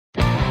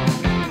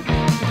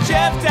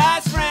Jeff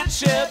Dye's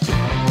friendship.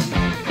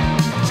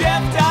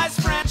 Jeff Dye's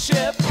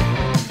friendship.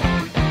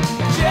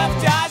 Jeff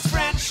Dye's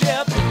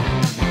friendship.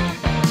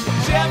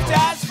 Jeff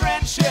Dye's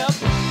friendship.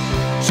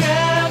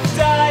 Jeff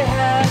Dye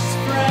has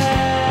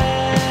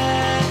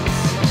friends.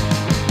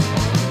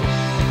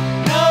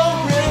 No,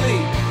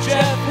 really,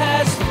 Jeff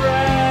has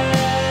friends.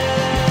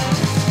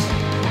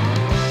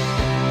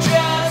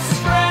 Jeff's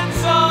friends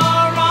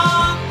are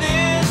on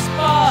this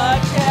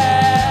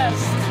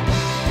podcast.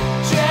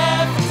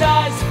 Jeff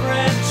Dye's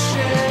friendship.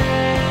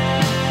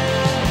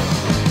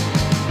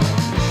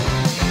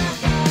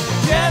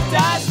 Jeff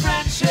Dye's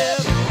friendship.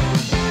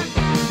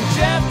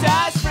 Jeff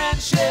Dye's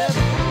friendship.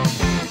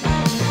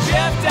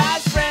 Jeff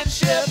Dye's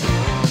friendship.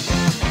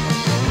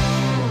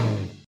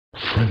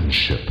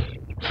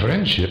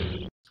 Friendship.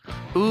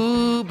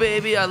 Ooh,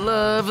 baby, I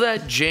love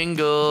that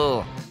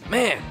jingle.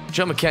 Man,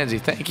 Joe McKenzie,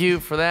 thank you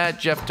for that.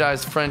 Jeff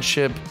Dye's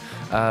Friendship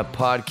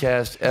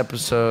podcast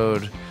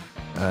episode.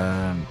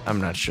 I'm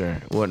not sure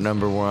what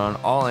number we're on.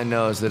 All I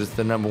know is that it's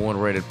the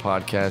 #1 rated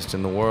podcast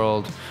in the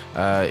world.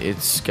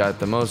 It's got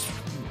the most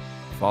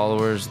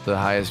followers, the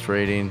highest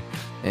rating,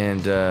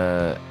 and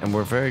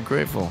we're very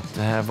grateful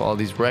to have all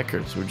these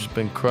records. We've just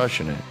been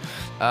crushing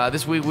it.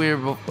 This week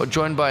we're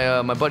joined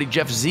by my buddy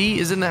Jeff Z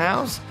is in the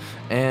house,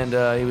 and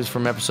he was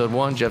from episode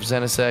 1, Jeff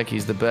Zenisek,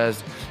 he's the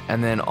best.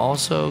 And then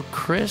also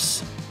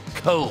Chris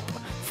Cope,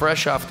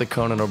 fresh off the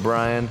Conan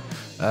O'Brien.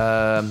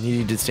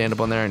 He did stand up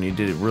on there and he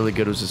did it really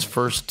good. It was his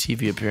first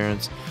TV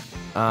appearance.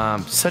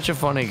 Such a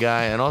funny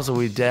guy. And also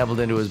we dabbled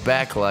into his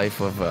back life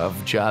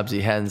of jobs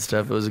he had and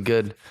stuff. It was a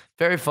good,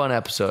 very fun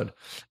episode.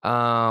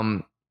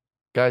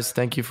 Guys,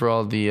 thank you for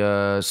all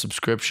the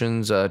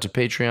subscriptions to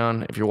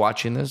Patreon. If you're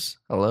watching this,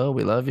 hello,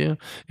 we love you.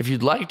 If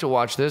you'd like to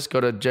watch this, go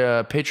to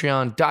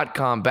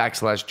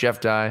patreon.com/Jeff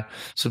Dye.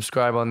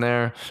 Subscribe on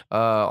there.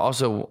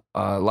 Also,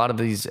 a lot of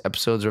these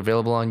episodes are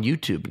available on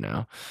YouTube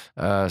now.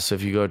 So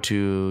if you go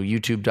to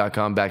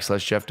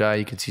youtube.com/Jeff Dye,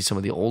 you can see some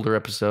of the older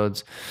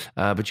episodes.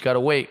 But you got to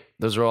wait.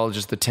 Those are all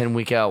just the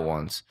 10-week out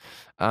ones.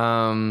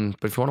 But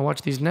if you want to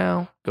watch these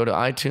now, go to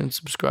iTunes,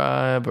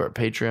 subscribe, or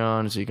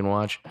Patreon so you can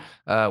watch.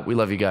 We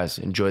love you guys.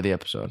 Enjoy the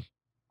episode.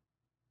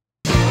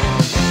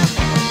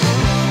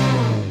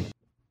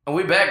 And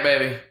we back,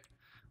 baby.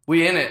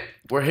 We in it.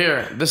 We're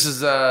here. This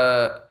is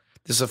a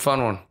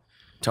fun one.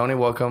 Tony,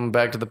 welcome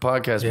back to the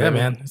podcast, Yeah, baby.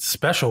 man. It's a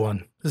special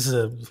one. This is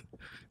a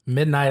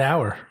midnight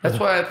hour. That's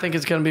why I think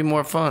it's going to be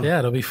more fun. Yeah,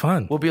 it'll be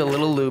fun. We'll be a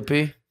little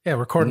loopy. Yeah,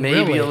 recording Maybe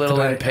really a little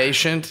tonight.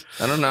 impatient.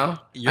 I don't know.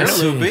 You're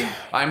loopy.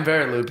 I'm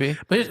very loopy.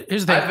 But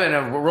here's the I've been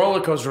a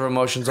roller coaster of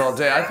emotions all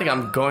day. I think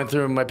I'm going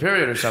through my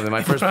period or something.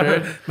 My first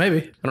period. Maybe.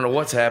 I don't know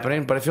what's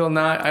happening, but I feel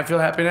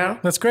happy now.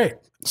 That's great.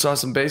 Saw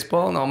some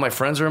baseball, and all my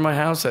friends are in my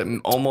house at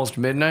almost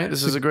midnight.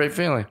 This is a great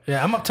feeling.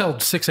 Yeah, I'm up till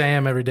 6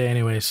 a.m. every day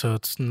anyway, so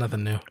it's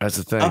nothing new. That's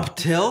the thing. Up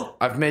till?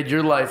 I've made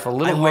your life a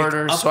little wake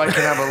harder up- so I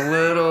can have a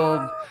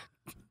little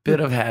bit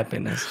of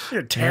happiness. You're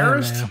a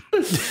terrorist?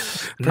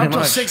 Yeah, Up till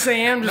much. 6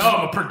 a.m. no,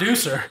 I'm a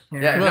producer.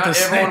 Yeah, About not the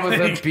same everyone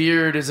with a thing.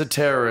 beard is a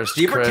terrorist,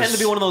 Do you Chris. pretend to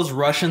be one of those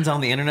Russians on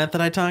the internet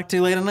that I talk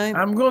to late at night?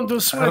 I'm going through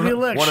a sweaty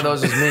election. One of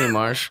those is me,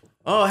 Marsh.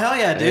 Oh, hell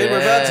yeah, dude. We're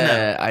about to know.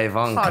 Yeah,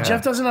 Ivanka. Oh,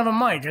 Jeff doesn't have a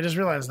mic. I just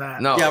realized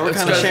that. No, Yeah, we're it's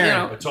kinda 'cause, sharing. you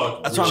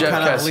know, That's why I'm Jeff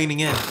kind of Kess. leaning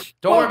in.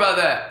 Don't worry about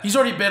that. He's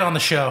already been on the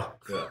show.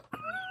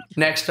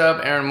 Next up,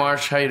 Aaron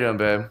Marsh. How you doing,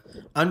 babe?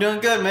 I'm doing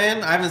good,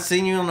 man. I haven't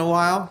seen you in a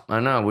while. I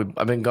know.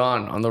 I've been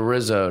gone on the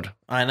Rizzoed.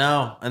 I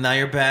know. And now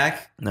you're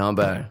back. Now I'm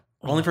back.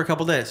 Only for a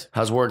couple days.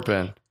 How's work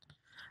been?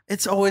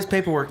 It's always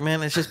paperwork,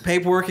 man. It's just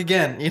paperwork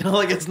again. You know,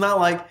 like it's not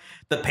like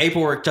the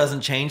paperwork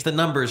doesn't change. The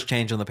numbers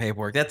change on the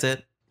paperwork. That's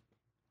it.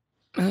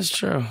 That's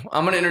true.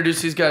 I'm going to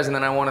introduce these guys, and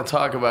then I want to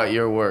talk about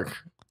your work.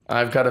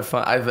 I've got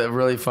a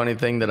really funny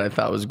thing that I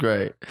thought was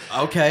great.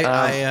 Okay.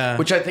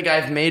 Which I think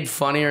I've made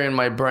funnier in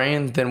my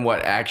brain than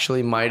what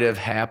actually might have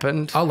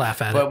happened. I'll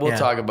laugh at But it. we'll Yeah.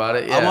 talk about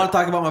it. Yeah. I want to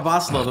talk about my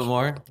boss a little bit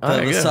more.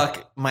 Alright, The good.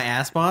 suck my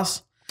ass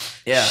boss.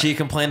 Yeah. She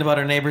complained about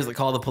her neighbors that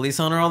call the police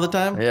on her all the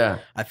time. Yeah.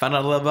 I found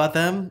out a little about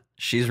them.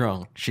 She's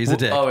wrong. She's a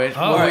dick. Oh,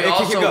 All right,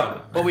 keep going.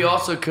 but we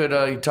also could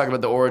talk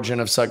about the origin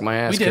of "suck my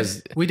ass" We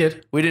because did. We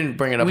did. we didn't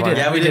bring it up. We on did.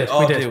 it. Yeah, we did. We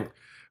Oh, did. dude.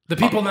 The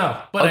people know.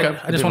 But Okay.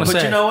 I just want to But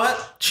say, you know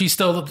what? she's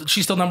still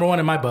 #1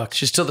 in my book.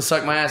 She's still the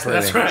 "suck my ass"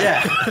 lady. That's right.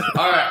 Yeah.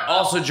 All right.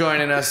 Also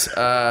joining us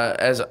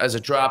as a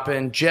drop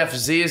in, Jeff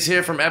Z is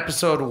here from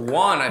episode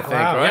 1, I think.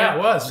 Wow, right? yeah, it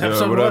was. Yo,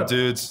 Episode what one. up,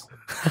 dudes?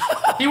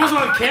 He was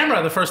on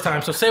camera the first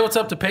time, so say what's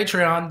up to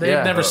Patreon. They've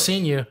Yeah. never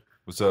seen you.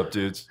 What's up,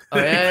 dudes? Oh,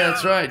 yeah,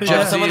 that's right. Oh,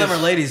 Jeff some Z of them is-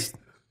 are ladies.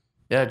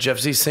 Yeah, Jeff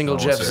Z, single I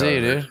won't Jeff say Z,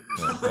 that. dude.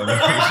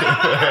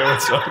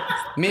 What's up?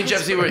 Me and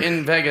Jeff Z were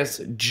in Vegas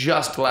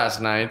just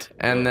last night,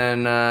 and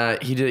then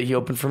he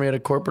opened for me at a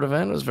corporate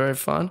event. It was very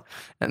fun.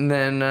 And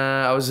then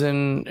I was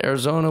in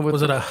Arizona with.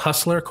 Was it a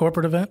hustler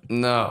corporate event?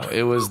 No,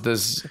 it was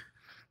this.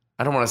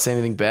 I don't want to say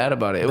anything bad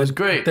about it. It was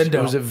great. then It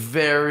don't. was a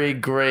very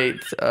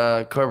great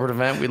corporate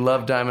event. We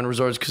love Diamond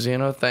Resorts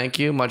Casino. Thank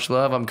you. Much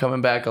love. I'm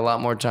coming back a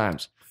lot more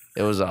times.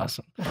 It was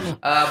awesome.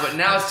 But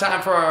now it's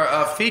time for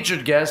our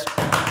featured guest.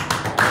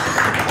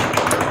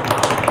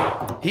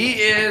 He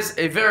is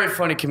a very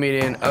funny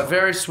comedian, a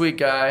very sweet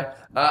guy.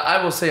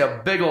 I will say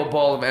a big old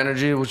ball of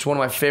energy, which is one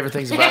of my favorite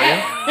things about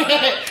you.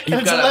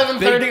 It's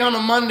 11:30 on a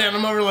Monday, and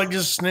I'm over like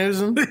just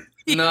snoozing.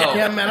 No.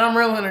 Yeah, man, I'm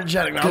real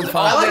energetic. I'm All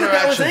fine. I like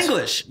that was interactions-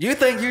 English. You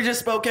think you just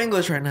spoke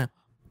English right now?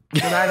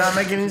 Did I not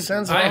make any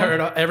sense? at I all?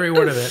 heard every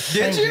word of it.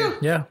 Did you?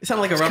 Yeah. You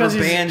sound like a 'Cause rubber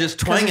he's- band just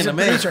 'cause twanging he's to a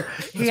me. producer.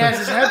 He has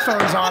his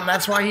headphones on.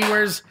 That's why he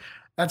wears.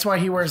 That's why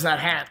he wears that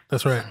hat.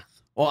 That's right.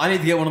 Well, I need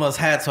to get one of those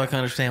hats so I can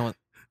understand what.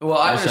 Well,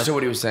 I understood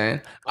what he was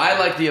saying. I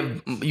like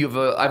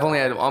I've only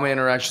had all my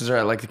interactions are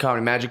at like the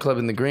Comedy Magic Club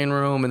in the green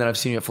room, and then I've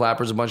seen you at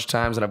Flappers a bunch of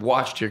times, and I've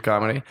watched your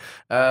comedy.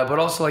 But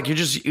also, like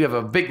you have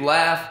a big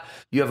laugh,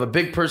 you have a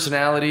big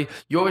personality,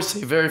 you always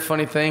say very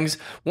funny things.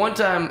 One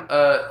time,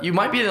 you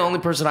might be the only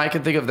person I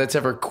can think of that's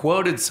ever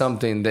quoted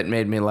something that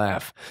made me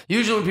laugh.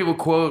 Usually, when people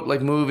quote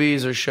like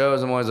movies or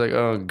shows, I'm always like,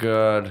 oh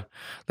god,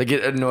 like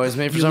it annoys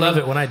me for You some love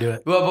reason. it when I do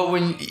it. Well, but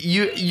when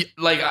you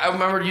like, I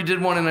remember you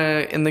did one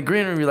in the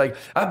green room. You're like,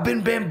 I've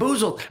been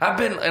bamboozled. And I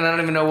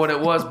don't even know what it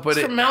was, but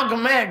It's from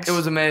Malcolm X. it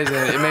was amazing.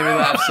 It made me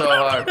laugh so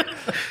hard.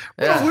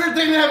 What a weird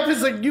thing to have.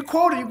 It's like you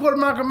quoted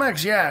Malcolm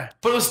X. Yeah.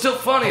 But it was still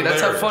funny.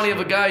 That's how funny of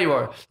a guy you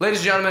are. Ladies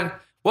and gentlemen,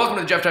 welcome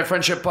to the Jeff Dye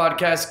Friendship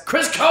Podcast.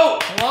 Chris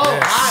Cope. Hello.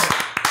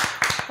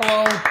 Hi.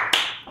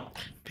 Hello.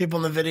 People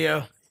in the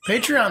video.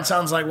 Patreon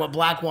sounds like what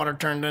Blackwater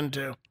turned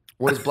into.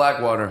 What is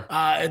Blackwater?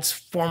 It's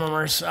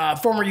former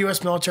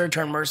U.S. military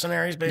turned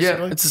mercenaries, Yeah,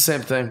 basically. it's the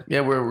same thing.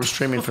 Yeah, we're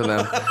streaming for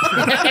them.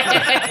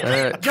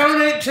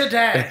 Donate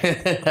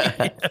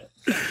today.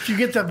 If you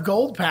get the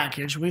gold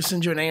package, we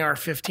send you an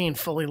AR-15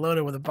 fully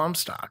loaded with a bump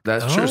stock.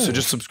 That's true. So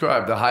just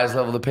subscribe. The highest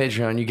level of the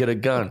Patreon, you get a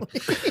gun.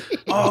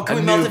 Oh, can A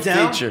we melt new it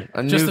down? feature.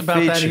 Just new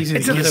about that feature. easy to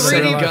It's a get Get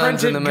 3D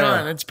guns in printed the mail.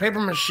 gun. It's paper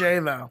mache,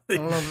 though. I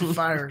don't know if it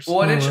fires.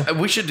 Well,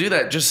 we should do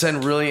that. Just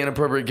send really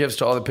inappropriate gifts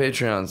to all the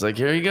Patreons. Like,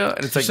 here you go.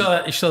 And it's like,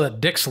 You saw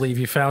that dick sleeve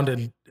you found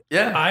in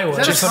yeah, Iowa.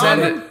 that just a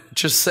send condom? it.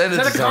 Just send Is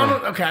it that to a someone.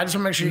 comment? Okay, I just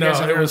want to make sure you No,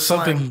 guys it was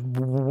something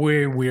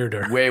way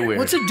weirder. Way weird.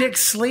 What's a dick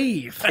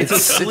sleeve? It's a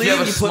Sleeve sleeve. You have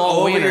a you put small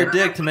over wiener. your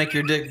dick to make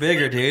your dick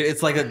bigger, dude.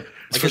 It's like a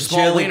for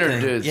small jelly wiener thing.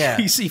 dudes. Yeah.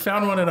 He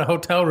found one in a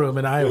hotel room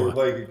in Iowa.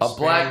 A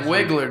black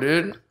wiggler,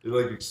 dude. It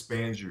like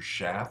expands your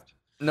shaft.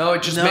 No,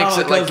 it just No, makes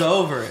it it like goes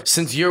over it.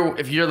 since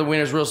if the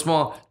wiener's real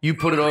small, you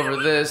put it over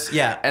this.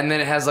 Yeah. And then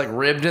it has like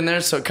ribbed in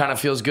there, so it kind of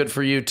feels good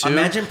for you too.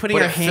 Imagine putting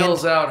but your it hand-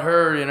 fills out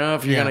her,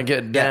 if you're Yeah. gonna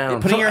get Yeah,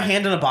 down. putting your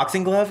hand in a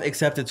boxing glove,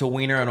 except it's a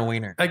wiener on a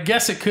wiener. I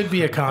guess it could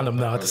be a condom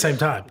though at the same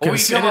time. we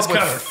 'cause can come it is up with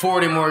covered.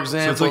 40 more So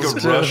examples. it's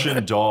like a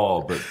Russian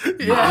doll, but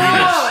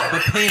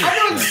I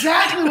know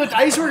exactly what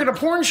I used to work at a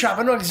porn shop.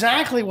 I know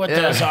exactly what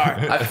Yeah. those are.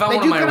 I found They one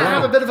do in my kind of have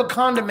a room. bit of a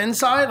condom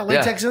inside, a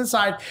latex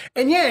inside,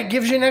 and yeah, it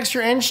gives you an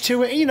extra inch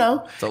to it.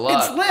 a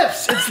lot. It's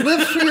lifts. It's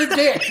lifts for your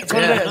dick. That's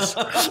what Yeah. it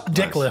is.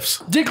 Dick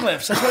lifts. Dick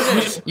lifts. That's what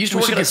it is. You used to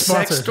We work should at a get sex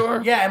sponsored.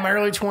 store? Yeah, in my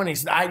early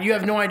 20s. You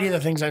have no idea the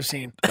things I've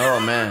seen. Oh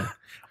man.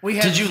 We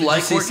had, Did you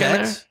like See working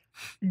sex?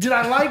 there? Did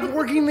I like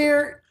working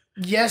there?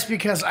 Yes,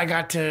 because I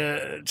got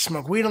to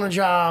smoke weed on the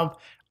job.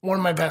 One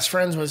of my best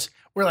friends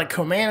we're like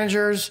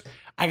co-managers.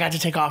 I got to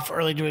take off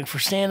early doing for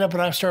stand-up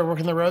when I started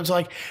working the roads.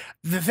 Like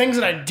the things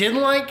that I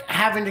didn't like,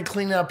 having to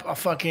clean up a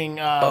fucking.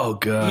 Oh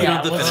god. yeah,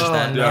 have to let's- finish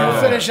that. yeah,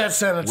 No. finish that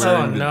sentence.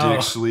 wearing the no.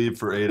 dick sleeve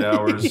for 8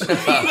 hours.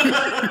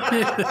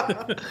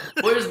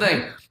 Well, here's the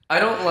thing. I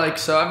don't like,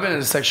 so I've been in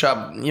a sex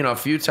shop, a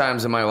few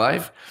times in my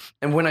life.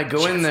 And when I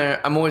go in there,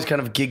 I'm always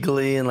kind of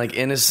giggly and like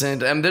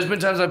innocent. And there's been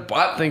times I've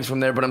bought things from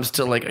there, but I'm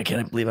still like, I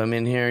can't believe I'm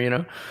in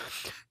here,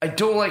 I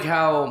don't like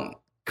how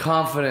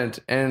confident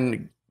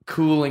and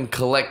cool and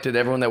collected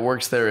everyone that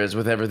works there is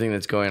with everything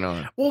that's going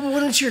on. Well, but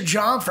when it's your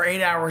job for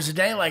 8 hours a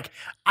day, like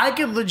I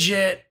could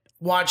legit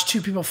watch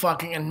two people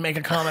fucking and make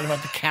a comment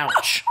about the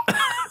couch.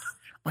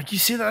 Like, you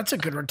see that? That's a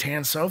good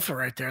rattan sofa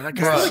right there. That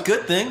It's guy's a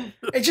good thing.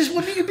 It's just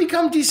when you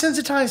become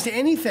desensitized to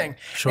anything.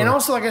 And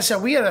also, like I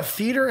said, we had a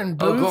theater and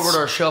Oh, booths. go over to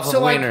our shelf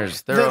of like,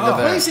 wieners. They're the over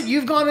there. place that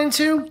you've gone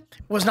into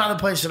was not the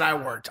place that I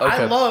worked. I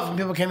Okay. love when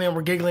people came in and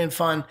were giggly and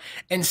fun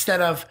instead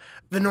of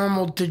the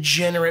normal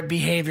degenerate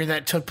behavior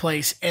that took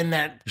place in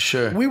that.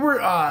 Sure. We were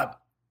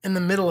in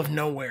the middle of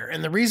nowhere.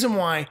 And the reason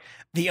why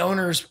the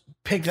owners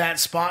picked that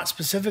spot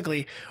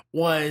specifically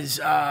was,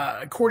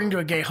 according to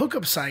a gay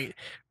hookup site,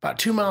 about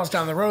 2 miles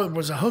down the road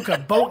was a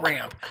hookup boat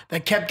ramp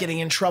that kept getting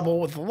in trouble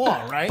with the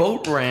law, right?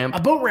 Boat ramp.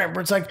 A boat ramp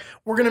where it's like,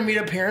 we're going to meet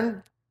up here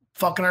and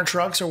fucking our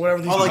trucks or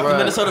whatever these Oh, like people the Right.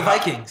 Minnesota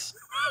Vikings.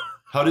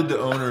 How did the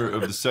owner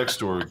of the sex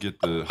store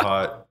get the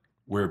hot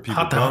where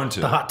people bone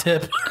to? The hot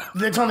tip.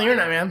 It's on the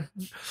internet, man.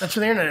 That's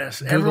what the internet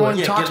is. Everyone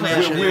it. talks Yeah,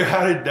 about get that mad. shit.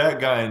 How did that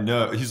guy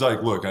know? He's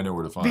like, look, I know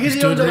where to find Because it.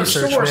 he owned doing other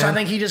research, stores, man. I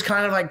think he just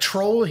kind of like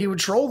he would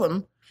troll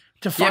them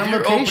to Yeah, find if you're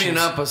locations. opening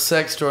up a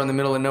sex store in the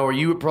middle of nowhere,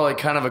 you were probably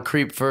kind of a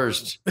creep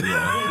first. Yeah,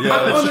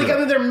 Well, that's I true.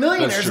 mean, they're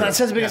millionaires That's in that true.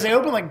 sense because they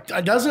open like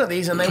a dozen of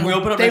these and they Can we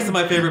open up they- next to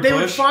my favorite They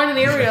would bush? find an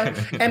area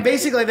and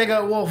basically they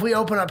go, well, if we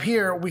open up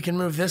here, we can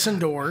move this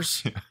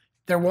indoors.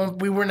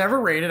 We were never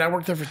rated. I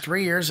worked there for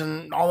 3 years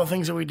and all the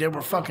things that we did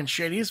were fucking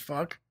shady as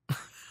fuck.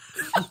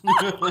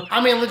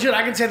 I mean, legit,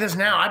 I can say this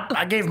now.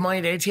 I gave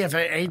money to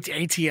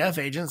ATF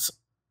agents.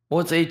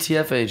 What's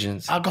ATF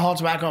agents? Alcohol,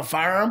 tobacco, and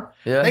firearm.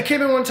 Yeah. They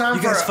came in one time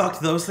You for guys fucked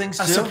those things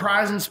a too?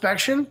 surprise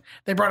inspection.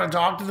 They brought a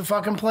dog to the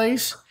fucking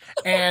place,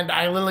 and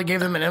I literally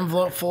gave them an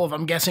envelope full of,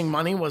 I'm guessing,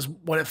 money was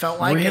what it felt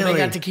like, and they Really?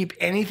 got to keep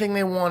anything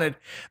they wanted.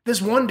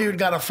 This one dude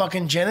got a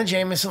fucking Jenna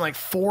Jameson like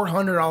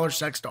 $400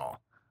 sex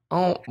doll.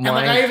 Oh my And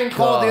like I even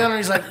called the God. owner.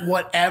 He's like,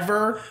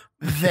 whatever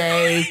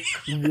they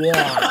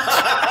want,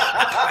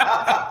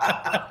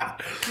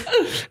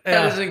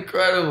 That is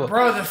incredible.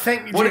 bro. The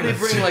thing. What dude, did he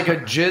bring? Like a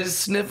jizz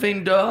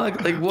sniffing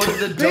dog? Like what did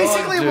the dog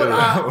Basically, do?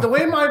 what the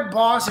way my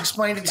boss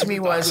explained it to me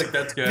was like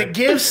that's good. the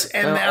gifts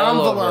and the All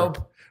over.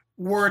 envelope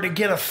were to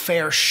get a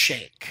fair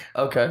shake.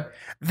 Okay.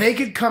 They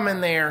could come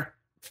in there,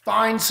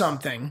 find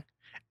something,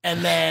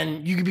 and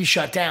then you could be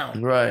shut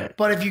down. Right.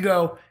 But if you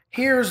go,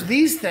 here's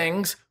these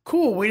things,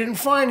 cool, we didn't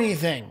find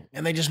anything,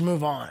 and they just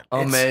move on.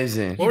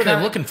 Amazing. What were they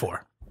kinda- looking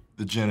for?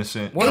 The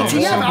Genesect. What ATF,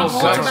 Simple alcohol,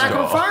 sex tobacco,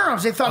 doll. and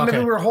firearms. They thought maybe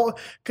Okay. we were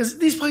because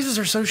these places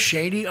are so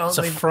shady. It's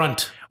a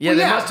front. Yeah, Well,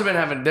 they yeah. must have been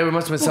having. They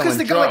must have been Because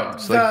selling the guy,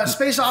 drugs. the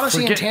Space Odyssey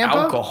in forget Tampa,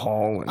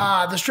 alcohol.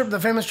 And, the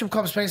famous strip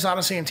club Space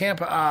Odyssey in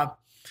Tampa,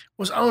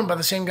 was owned by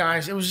the same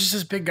guys. It was just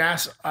this big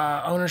ass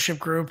ownership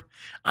group.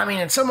 I mean,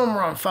 and some of them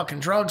were on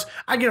fucking drugs.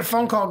 I get a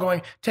phone call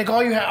going, take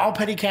all you have, all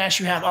petty cash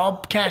you have, all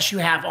cash you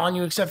have on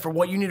you except for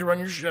what you need to run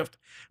your shift.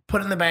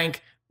 Put it in the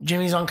bank.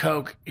 Jimmy's on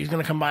coke. He's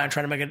gonna come by and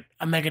try to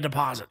make a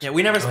deposit. Yeah,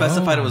 we never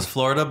specified it was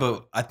Florida,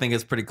 but I think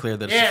it's pretty clear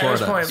that it's Yeah, Florida.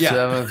 that's point. Yeah.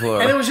 Seventh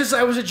floor. And it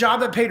was a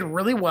job that paid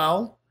really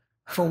well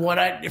for what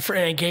and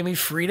it gave me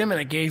freedom and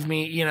it gave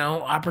me,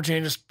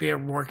 opportunity to just be a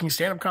working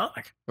stand-up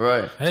comic.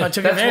 Right. So I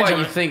took That's advantage why of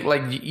you it. think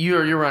like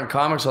you're around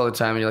comics all the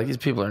time, and you're like, these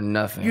people are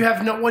nothing. You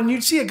have when you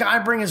see a guy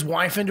bring his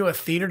wife into a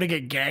theater to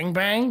get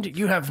gangbanged,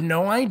 you have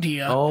no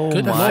idea. oh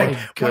Good my lord.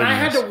 goodness. When I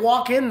had to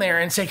walk in there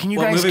and say, "Can you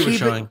What guys movie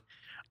keep we're showing? it?"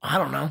 I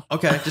don't know.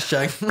 Okay, just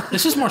check.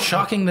 This is more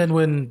shocking than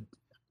when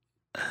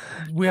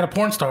we had a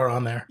porn star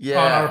on there on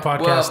our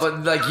podcast. Well,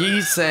 but like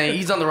he's saying,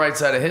 he's on the right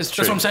side of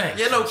history. That's what I'm saying.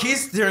 Yeah, no,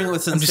 he's doing it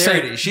with just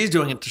sincerity. saying- She's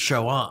doing it to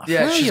show off.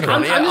 Yeah, No, she's you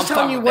don't. going, I'm yeah, just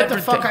telling you fucking what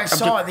the fuck everything. I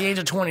saw at the age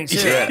of 22.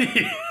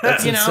 Yeah.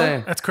 That's You know?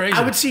 insane. That's crazy.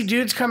 I would see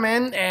dudes come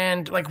in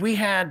and like we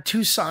had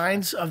two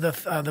sides of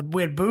the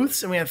we had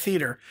booths and we had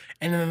theater,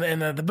 and in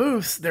the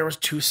booths there was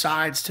two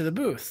sides to the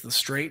booth: the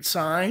straight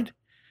side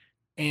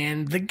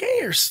and the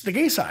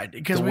gay side.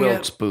 Because The we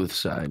Wilkes Booth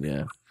side,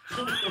 yeah.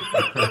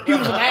 he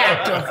was an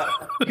actor.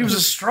 He was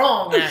a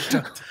strong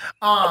actor.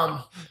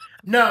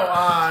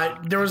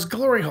 There was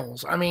glory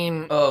holes. I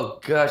mean, Oh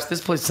gosh,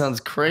 this place sounds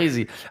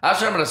crazy. I was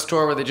talking about a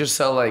store where they just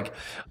sell like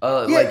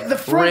the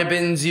front-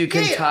 ribbons you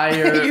can Yeah, tie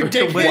your your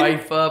dick in.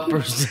 wife up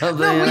or something.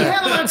 no, we Yeah.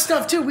 had all that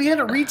stuff too. We had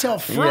a retail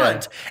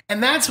front,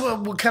 and that's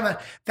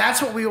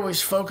what we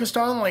always focused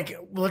on. Like,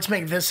 let's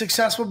make this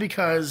successful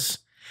because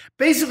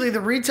basically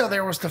the retail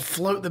there was to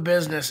float the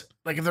business.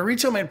 Like, if the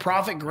retail made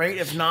profit, great.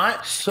 If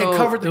not, So it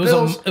covered the It was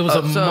bills.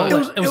 a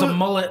mullet. It was a was-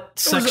 mullet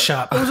sex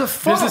shop. it was a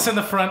fun- business in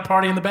the front,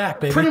 party in the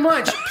back, baby. Pretty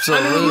much.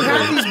 I mean, you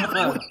have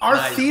Absolutely. these. Our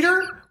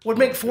theater would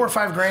make $4 or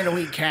 $5 grand a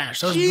week cash.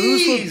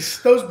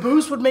 Those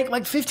booths would make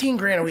like 15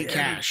 grand a week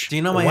cash. Do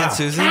you know my Wow. Aunt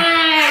Susie?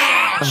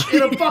 Cash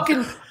in a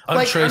fucking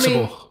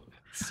Untraceable.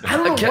 I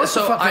don't know Okay, what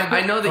so the fuck.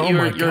 I know that Oh you're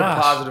my a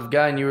gosh. positive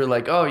guy, and you were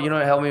like, oh, it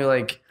helped me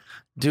like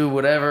do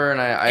whatever, and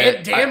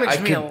It damaged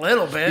I me could, a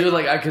little bit. You were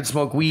like, I could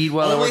smoke weed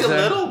while I Only was a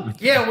there. little.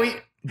 Yeah, we.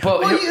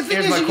 But Well, here- the thing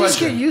here's is, my you just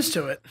get question. used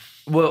to it.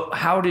 Well,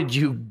 how did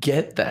you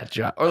get that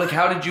job, or like,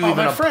 how did you Oh,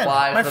 even my friend,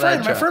 apply my for friend,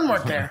 that my job? friend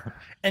worked there,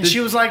 and she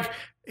was like,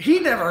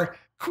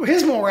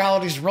 his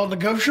morality is real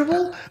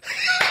negotiable.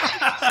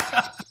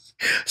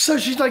 So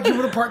she's like, give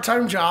it a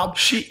part-time job.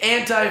 She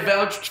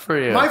anti-vouched for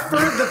you.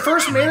 The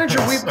first manager,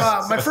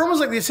 my friend was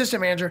like the assistant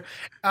manager,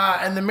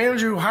 and the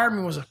manager who hired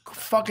me was a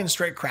fucking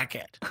straight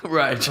crackhead.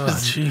 right. Oh,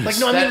 jeez. Like,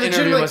 no, I That mean,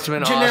 interview legitimately, must have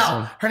been Janelle.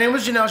 awesome. Her name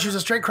was Janelle. She was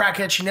a straight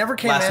crackhead. She never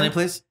came Last in. name,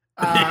 please.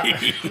 I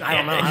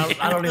don't know.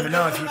 I don't even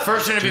know if you.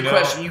 First interview You know,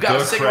 question: you got a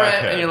go cigarette,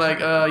 crackhead. and you're like,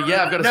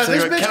 yeah, I've got a No,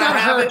 this cigarette. bitch Can I got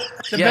have her- it?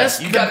 the Yes,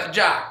 best- you got the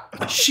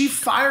job. She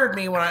fired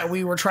me when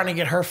we were trying to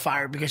get her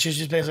fired because she was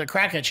just basically a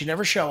crackhead. She'd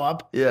never show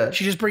up. Yeah.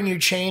 She just bring you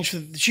change.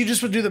 She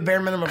just would do the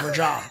bare minimum of her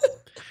job.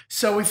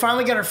 So we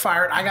finally got her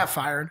fired. I got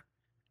fired.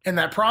 In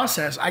that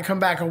process, I come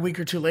back a week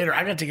or two later.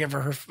 I got to give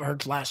her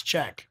last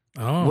check.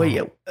 Oh. Wait,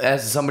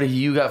 as somebody,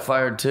 you got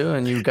fired too,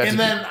 and you got And to.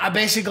 then I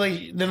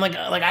basically like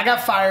I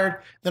got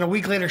fired. Then a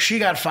week later, she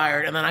got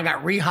fired, and then I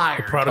got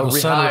rehired. Prodigal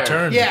son rehired.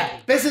 returned. Yeah,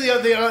 basically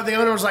the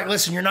owner was like,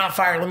 "Listen, you're not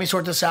fired. Let me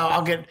sort this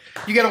out.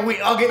 You got a week.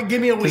 Give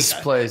me a week." This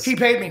place. He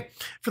paid me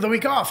for the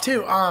week off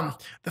too.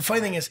 The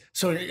funny thing is,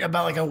 so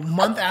about like a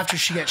month after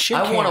she got shit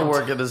canned, I want to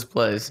work at this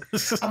place.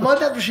 a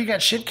month after she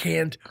got shit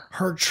canned,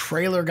 her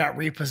trailer got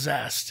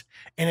repossessed.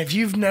 And if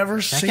you've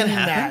never seen can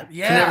happen? that,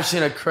 yeah, I've never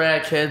seen a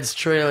crackhead's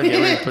trailer get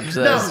no,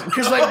 repossessed.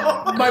 because like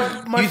my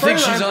You friend think and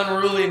she's I,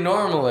 unruly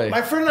normally?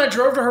 my friend and I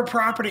drove to her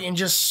property and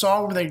just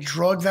saw where they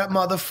drug that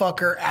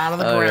motherfucker out of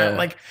the Oh, ground. yeah.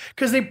 Like,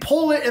 because they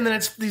pull it and then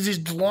it's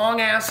these long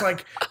ass,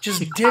 like,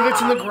 just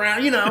divots in the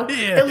ground,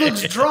 It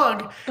looks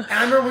drug. And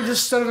I remember we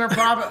just stood on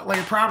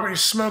our property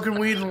smoking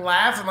weed and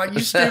laughing, like, you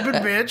stupid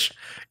bitch.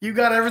 You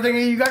got everything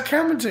you got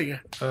coming to you.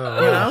 You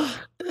know?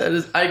 That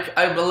is,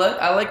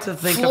 I like to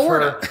think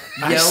Florida. of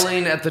her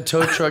yelling at the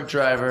tow truck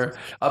driver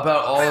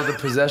about all of the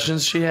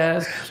possessions she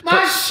has.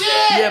 My shit!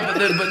 Yeah,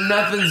 but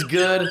nothing's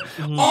good.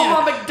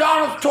 All my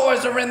McDonald's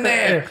toys are in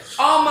there.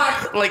 All my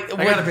I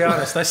gotta be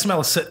honest. I smell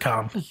a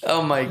sitcom.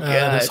 Oh my god,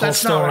 That's not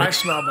story. what I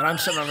smell, but I'm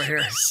sitting over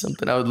here.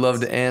 something I would love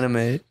to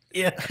animate.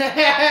 Yeah.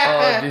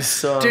 Oh, it'd be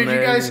so Dude, you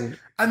guys, amazing.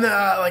 and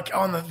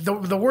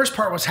the worst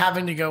part was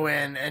having to go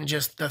in, and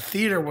just the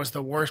theater was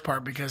the worst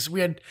part because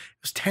it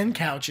was 10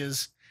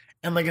 couches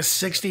and like a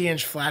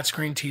 60-inch flat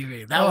screen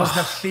TV. That was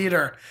the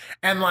theater,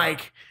 and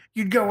like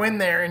you'd go in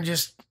there and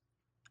just.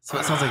 So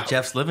it sounds like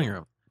Jeff's living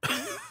room.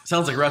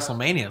 Sounds like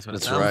WrestleMania is what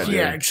it sounds right, like.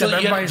 Yeah, except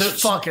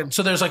everybody's fucking.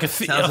 So there's like a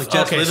Sounds like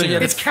Jeff's living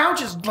room. It's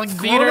couches, like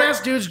theater, grown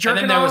ass dudes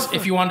jerking and then there was off.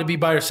 if you wanted to be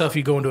by yourself,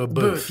 you go into a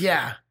booth.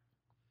 Yeah.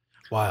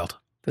 Wild.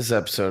 This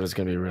episode is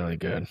gonna be really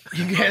good.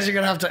 You guys are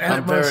gonna have to edit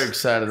I'm very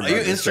excited about Are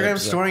you this Instagram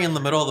episode. storing in the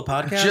middle of the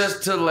podcast?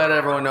 Just to let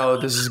everyone know,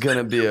 this is going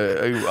to be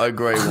a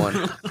great one.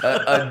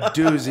 A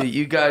doozy.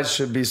 You guys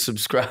should be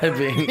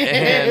subscribing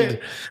and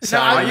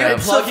signing Are you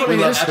up. plugging We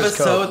the love Chris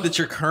Cole. episode that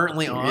you're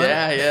currently on?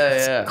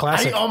 Yeah.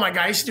 Classic. Oh my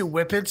god, I used to do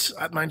whippets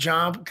at my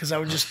job because I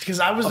was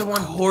the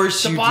one. Of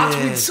course the you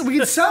box, did.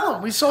 We'd sell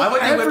them. We sold I would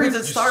do every.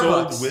 whippets at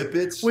Starbucks. Sold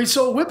whippets. We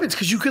sold whippets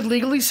because you could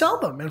legally sell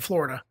them in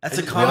Florida. That's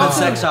a common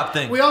sex shop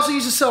thing. We also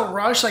used to sell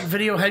Rush, like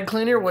video head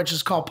cleaner, which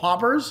is called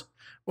poppers,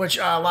 which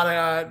a lot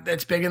of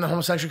it's big in the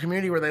homosexual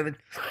community where they would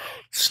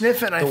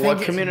sniff it. I think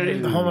what community?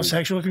 The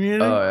homosexual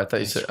community. Oh, I thought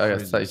you said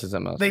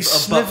something else. They butt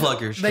sniff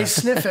pluggers. They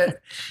sniff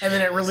it, and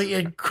then it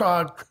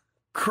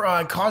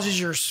causes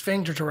your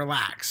sphincter to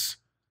relax.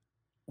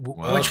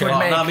 Which would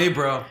make not me,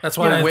 bro. That's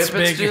why it's Whippets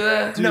big. do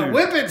that? no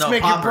whippets No,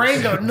 make poppers.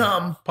 your brain go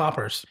numb.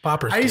 Poppers.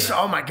 I used to.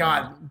 Oh my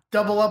god,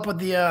 double up with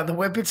the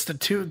whippets, the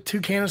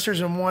two canisters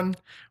in one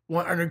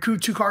or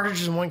two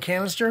cartridges in one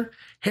canister.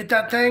 Hit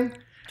that thing.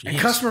 And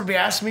customer would be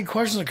asking me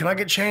questions like, "Can I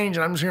get change?"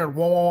 And I'm just hearing,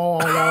 "Whoa, whoa, whoa,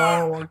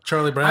 whoa, whoa."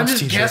 Charlie I'm Brown's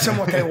just t-shirt. guessing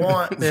what they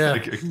want. Yeah.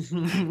 Like a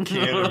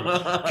can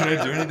of, can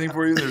I do anything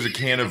for you? There's a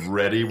can of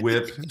Ready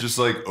Whip, just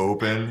like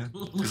open.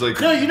 It's like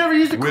No, you never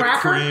used a whipped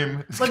cracker.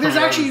 cream. Like there's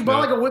actually you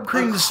bought like a whip. whipped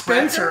cream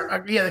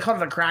dispenser. Yeah, they call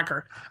it a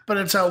cracker, but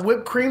it's a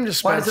whipped cream Why does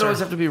it dispenser. always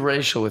have to be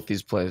racial with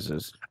these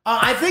places?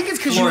 I think it's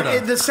because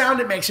Florida. the sound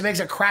it makes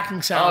a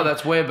cracking sound. Oh,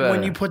 that's way better.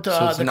 When you put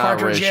So it's the not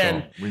cartridge racial.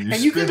 in, When you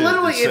and you spin can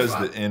literally it says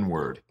the N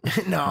word.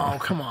 no,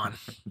 come on.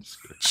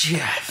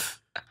 Jeff.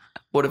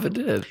 What if it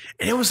did?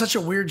 And it was such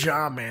a weird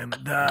job, man.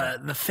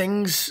 The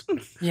things,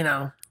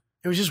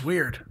 it was just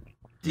weird.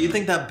 Do you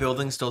think that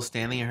building's still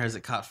standing or has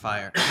it caught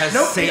fire? Has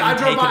Nope. Satan I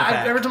drove taken by. it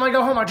back? Every time I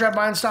go home, I drive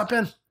by and stop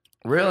in.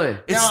 Really?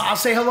 I'll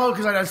say hello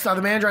because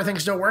the manager I think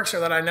still works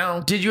there that I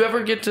know. Did you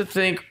ever get to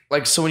think,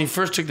 like, so when you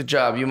first took the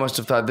job, you must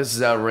have thought, this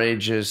is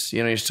outrageous.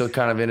 You're still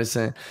kind of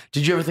innocent.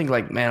 Did you ever think,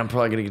 like, man, I'm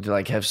probably going to get to,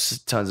 like, have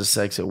tons of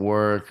sex at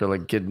work or,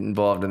 like, get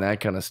involved in that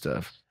kind of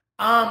stuff?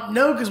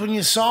 No, because when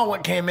you saw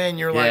what came in,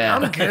 you're like, Yeah.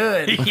 I'm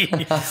good.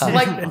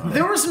 Like,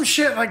 there was some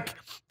shit. Like,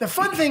 the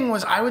fun thing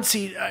was I would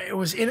see,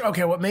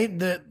 what made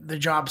the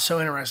job so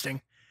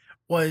interesting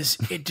was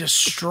it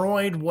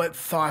destroyed what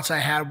thoughts I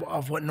had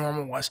of what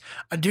normal was.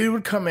 A dude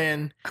would come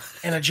in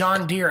a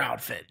John Deere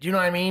outfit. Do you know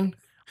what I mean?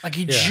 Like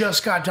he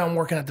just got done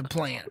working at the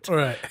plant.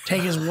 Right.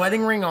 Take his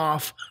wedding ring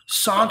off,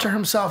 saunter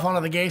himself onto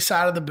the gay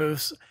side of the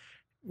booth.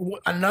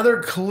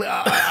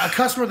 A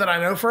customer that I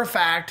know for a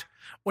fact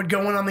would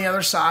go in on the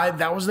other side.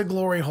 That was the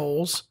glory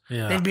holes.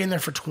 Yeah. They'd be in there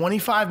for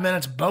 25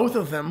 minutes, both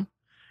of them,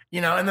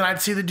 and then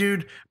I'd see the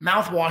dude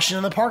mouth washing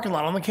in the parking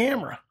lot on the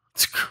camera.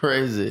 It's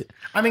crazy.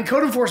 I mean,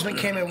 code enforcement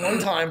came in one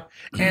time,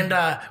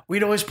 and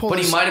we'd always pull. But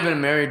this. he might have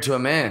been married to a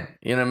man.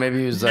 Maybe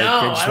he was like, No,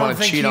 I just want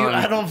to cheat on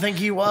I don't think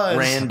he was.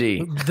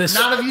 Randy. This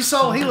Not if you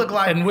saw what he looked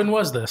like. and when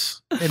was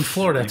this? In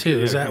Florida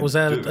too. Was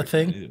that a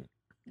thing?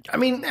 I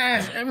mean,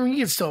 you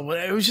can still.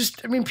 It was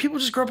just. I mean, people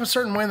just grow up a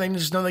certain way, and they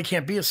just know they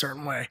can't be a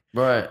certain way.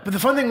 Right. But the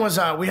fun thing was,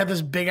 we had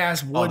this big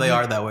ass wooden. they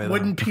are that way, though.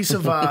 Wooden piece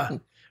of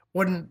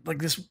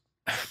this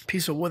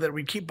piece of wood that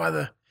we keep by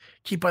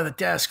the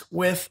desk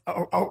with a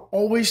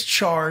always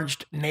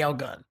charged nail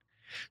gun.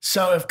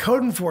 So if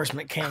code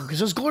enforcement came, because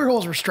those glory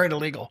holes were straight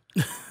illegal.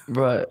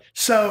 Right.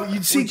 So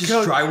you'd see Just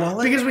code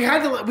drywall it? because we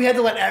had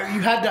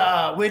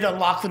to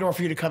lock the door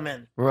for you to come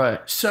in. Right.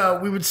 So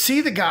we would see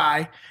the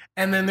guy,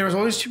 and then there was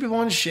always two people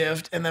on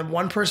shift, and then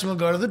one person would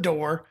go to the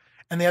door,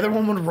 and the other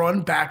one would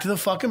run back to the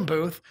fucking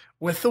booth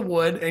with the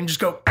wood and just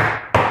go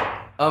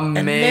Amazing.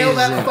 and nail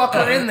that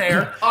fucker in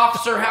there.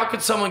 Officer, how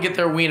could someone get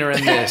their wiener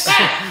in this?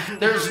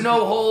 There's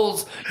no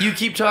holes. You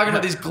keep talking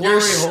about these glory You're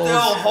holes. still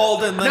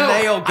holding the No,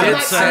 nail. I'm Good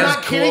not, son. I'm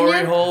not kidding glory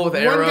you. hole with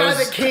One guy arrows.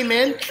 that came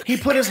in, he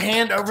put his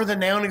hand over the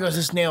nail and he goes,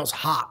 "This nail's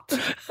hot." And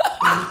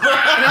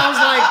I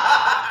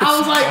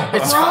was like,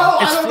 bro,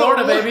 I It's don't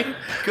Florida, know what- baby.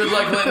 Good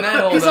luck letting that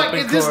hold He's up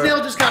like, in this court. nail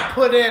just got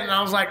put in, and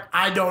I was like,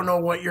 I don't know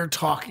what you're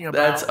talking about.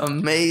 That's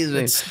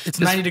amazing. It's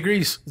 90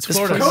 degrees. It's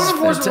Florida. place- Code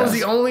enforcement was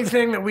fantastic. the only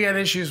thing that we had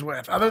issues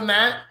with. Other than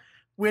that,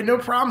 we had no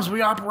problems.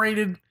 We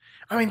operated.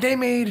 I mean, they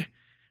made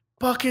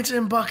buckets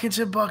and buckets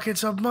and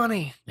buckets of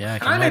money. Yeah,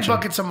 I made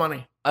buckets of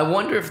money. I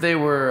wonder if they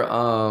were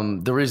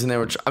the reason they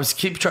were. I was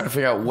keep trying to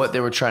figure out what they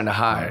were trying to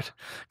hide,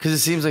 because it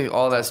seems like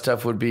all that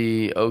stuff would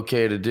be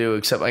okay to do,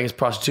 except I guess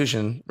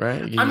prostitution,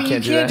 right? You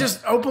can't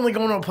just openly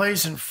go into a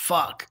place and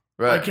fuck.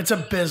 Right. Like it's a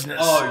business.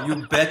 Oh,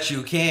 you bet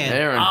you can.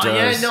 Aaron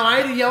does. Yeah, no,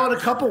 I had to yell at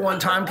a couple one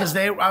time because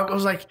I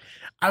was like.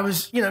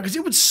 Because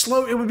it would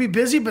slow, it would be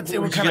busy, but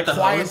it would kind of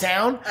quiet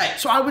down. Hey.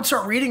 So I would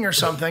start reading or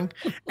something,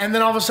 and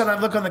then all of a sudden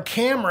I'd look on the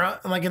camera,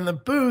 and like in the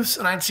booths,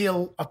 and I'd see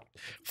a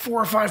 4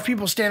 or 5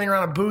 people standing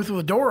around a booth with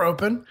a door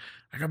open.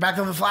 I go back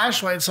to the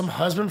flashlight, some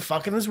husband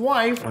fucking his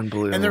wife,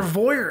 unbelievable, and they're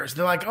voyeurs.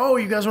 They're like, "Oh,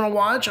 you guys want to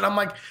watch?" And I'm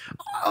like,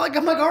 all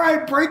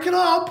right, break it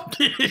up.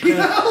 You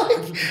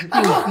know,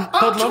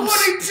 I'm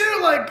 22.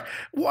 Like,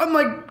 I'm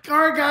like, all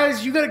right,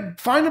 guys, you gotta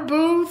find a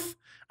booth.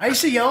 I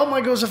used to yell at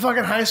my goes to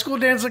fucking high school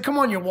dance like, come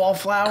on, you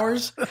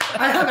wallflowers.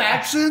 I have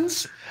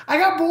accents. I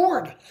got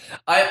bored.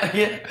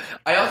 I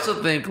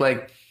also think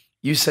like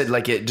you said,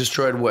 like it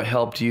destroyed what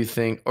helped you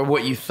think or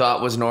what you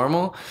thought was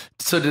normal.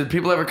 So did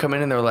people ever come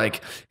in and they're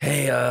like,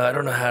 hey, I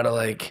don't know how to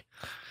like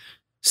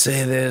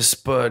say this,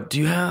 but do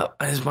you have,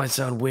 this might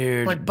sound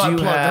weird. Like butt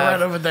plug, they're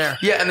right over there.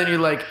 Yeah, and then you're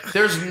like,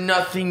 there's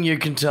nothing you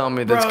can tell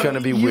me that's going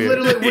to be weird.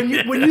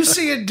 Literally, when you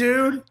see a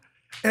dude,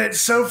 and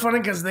it's so funny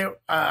because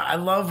I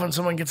love when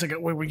someone gets like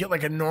we get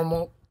like a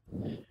normal,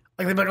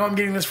 like they're like, oh, I'm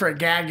getting this for a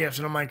gag gift,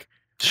 and I'm like,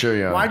 sure,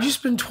 yeah. Why'd you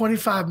spend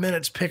 25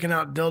 minutes picking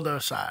out dildo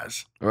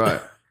size?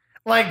 Right.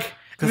 Like,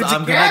 because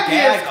I'm gonna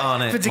gag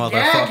on it. If it's a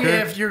gag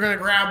gift, you're gonna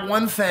grab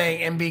one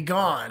thing and be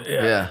gone.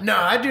 Yeah. No,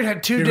 that dude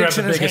had 2 dicks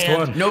in his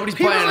hand. One. Nobody's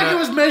he playing. Was like he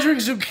was measuring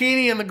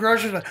zucchini in the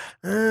grocery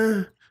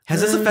store.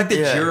 Has this affected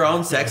your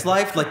own sex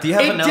life? Like, do you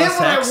have vanilla sex? It did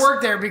when I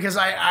worked there because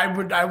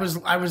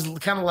I was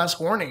kind of less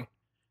horny.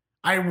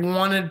 I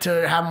wanted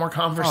to have more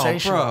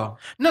conversation. Oh, bro.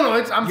 No,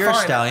 I'm fine. You're a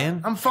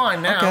stallion. I'm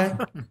fine now.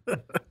 Okay.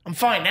 I'm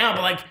fine now,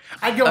 but like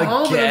I'd go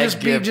home and I'd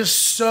just be just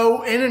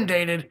so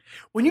inundated.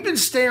 When you've been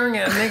staring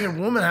at a naked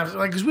woman,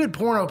 because we had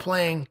porno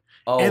playing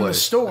in the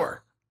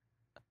store.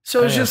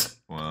 So it's just,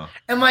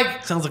 and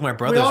like, sounds like my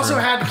brother's we also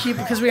room. had to keep,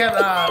 because we had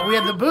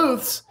the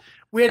booths,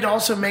 we had to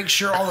also make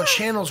sure all the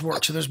channels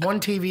worked. So there's one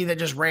TV that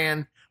just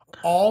ran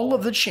all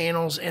of the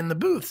channels in the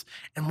booths,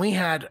 and we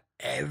had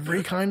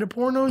every kind of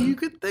porno you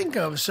could think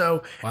of.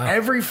 So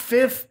every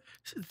 5th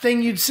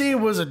thing you'd see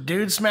was a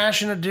dude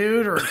smashing a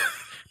dude or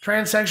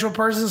transsexual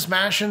person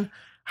smashing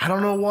I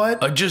don't know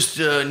what. I just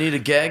need a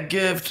gag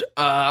gift.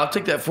 I'll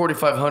take that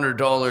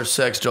 $4,500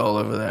 sex doll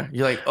over there.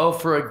 You're like, oh,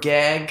 for a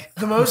gag?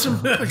 The most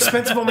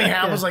expensive one we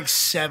had was like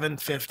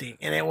 $750,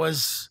 and it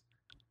was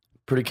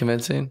pretty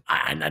convincing.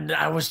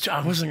 I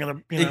wasn't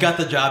gonna. It got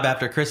the job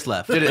after Chris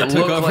left. Did it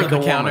took look over like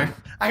the a counter? woman?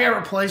 I got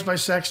replaced by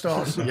sex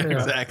dolls.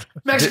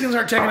 Exactly. Mexicans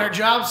aren't taking our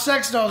jobs.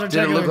 Sex dolls are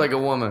taking. Did it look like a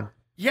woman?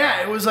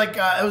 Yeah, it was like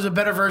it was a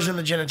better version of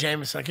the Jenna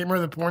Jameson. I can't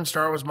remember the porn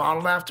star it was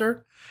modeled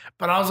after,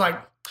 but I was like,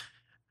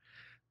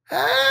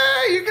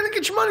 "Hey, you're gonna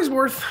get your money's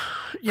worth,"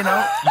 you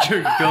know.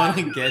 You're going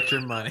to get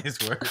your money's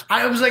worth.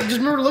 I was like, just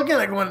remember looking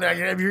at it going,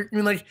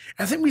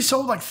 I think we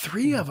sold like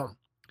 3 of them.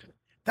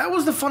 That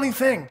was the funny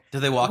thing.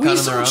 Did they walk out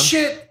on their own?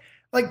 Shit.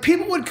 Like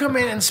people would come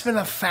in and spend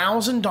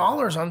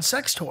 $1,000 on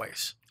sex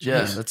toys.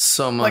 Yeah, that's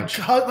so much.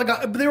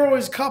 They were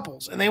always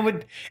couples, and they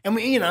would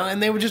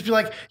just be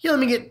like, "Yeah, let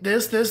me get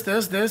this,"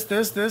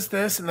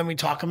 and then we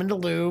talk them into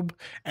lube,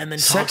 and then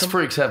sex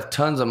freaks have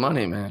tons of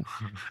money, man.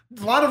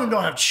 A lot of them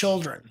don't have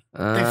children.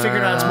 They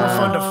figured out it's more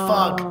fun to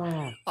fuck,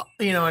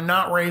 and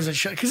not raise a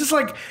child. Because it's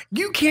like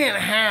you can't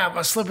have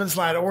a slip and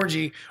slide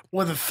orgy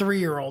with a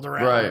 3-year-old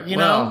around. Right. You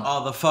know?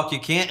 Oh, the fuck you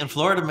can't in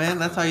Florida, man.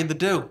 That's how you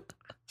do.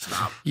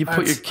 You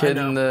put your kid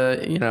in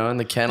the, in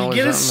the kennel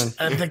or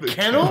something. The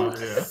kennel?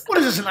 What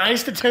is this, an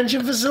ICE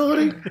detention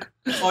facility?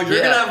 Oh,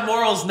 you're gonna have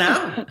morals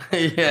now.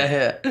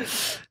 Yeah.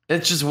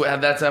 It's just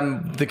that's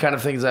the kind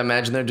of things I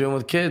imagine they're doing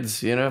with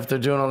kids. If they're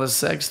doing all this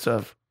sex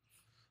stuff.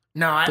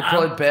 No, they're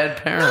probably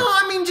bad parents. No,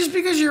 I mean, just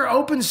because you're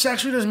open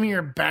sexually doesn't mean you're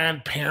a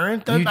bad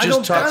parent. You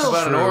just talked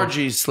about an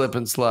orgy slip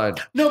and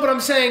slide. No, but I'm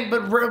saying,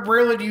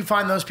 rarely do you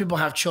find those people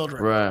have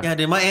children. Right. Yeah,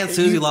 dude, my Aunt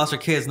Susie lost her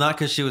kids not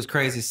because she was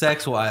crazy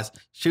sex-wise.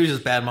 She was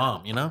just bad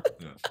mom,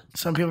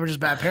 Some people are just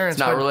bad parents.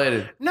 It's not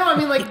related. No, I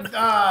mean,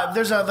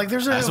 there's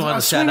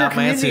a swinger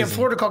community in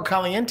Florida called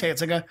Caliente.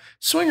 It's like a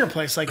swinger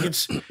place. Like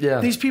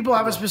these people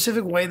have a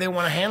specific way they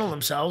want to handle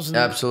themselves. And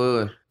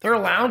absolutely. They're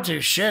allowed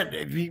to. Shit.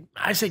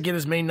 I say get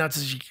as many nuts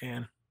as you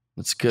can.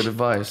 That's good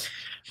advice.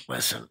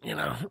 Listen,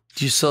 Do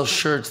you sell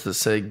shirts that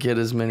say "Get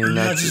as many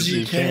nuts as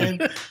you can"?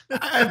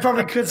 I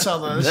probably could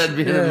sell those. That'd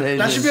be amazing.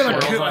 That should be on a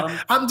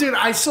coupon. Dude,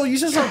 I still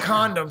used to sell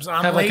condoms.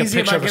 I'm have lazy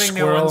like a about getting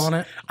new ones. On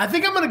it. I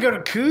think I'm gonna go to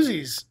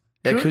koozies.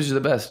 Yeah, koozies are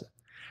the best.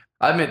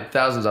 I've made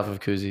thousands off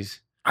of koozies.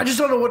 I just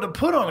don't know what to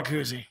put on a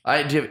koozie.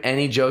 Do you have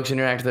any jokes in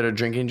your act that are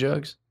drinking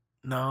jokes?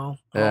 No,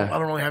 yeah. I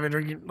don't really have any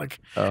drinking.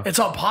 It's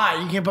all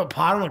pot. You can't put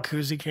pot on a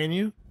koozie, can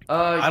you?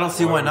 I don't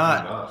see why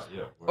not.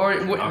 Or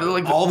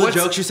all the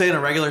jokes you say in a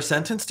regular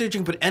sentence, dude, you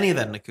can put any of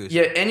that in a koozie.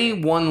 Yeah, any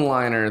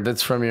one-liner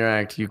that's from your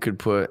act you could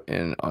put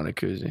on a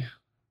koozie.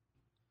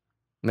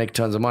 make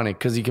tons of money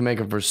because you can make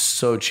them for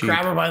so cheap.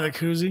 Grab her by the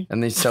koozie.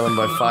 And they sell them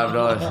by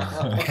 $5.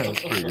 That's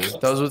pretty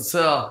good. Those would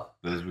sell.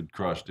 Those would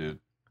crush, dude.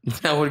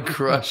 That would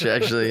crush,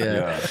 actually.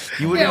 Yeah.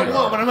 You wouldn't Yeah, even,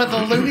 what? When I'm at the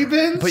loony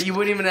bins? but you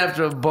wouldn't even have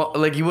to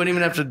you wouldn't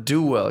even have to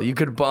do well. You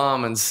could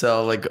bomb and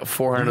sell like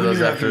 400 of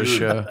those after a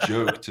show.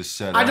 Joke to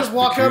set I up just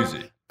walk the up.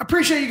 koozie.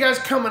 Appreciate you guys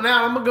coming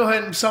out. I'm gonna go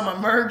ahead and sell my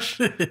merch.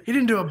 He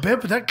didn't do a bit,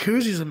 but that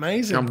koozie's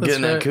amazing. I'm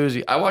getting that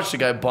koozie. I watched a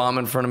guy bomb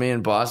in front of me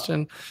in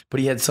Boston, but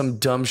he had some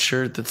dumb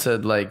shirt that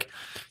said like,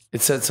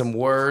 it said some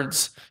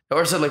words,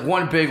 or it said like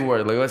one big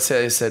word. Like let's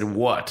say it said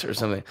what or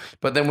something.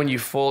 But then when you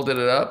folded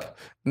it up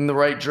in the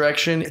right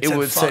direction, it said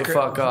would say fucker.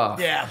 fuck off.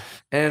 Yeah.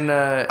 And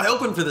I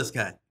opened for this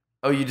guy.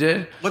 oh, you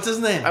did? What's his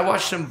name? I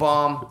watched him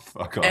bomb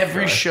Fuck off,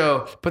 every guy.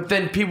 show, but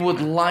then people would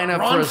line up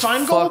Ron for his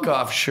Feingold? fuck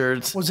off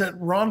shirts. Was it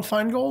Ron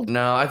Feingold?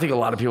 No, I think a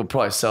lot of people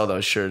probably sell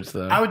those shirts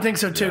though. I would think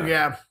so too.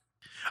 Yeah.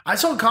 I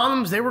sold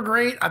condoms. They were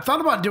great. I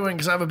thought about doing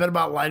because I have a bit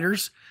about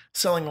lighters,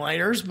 selling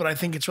lighters, but I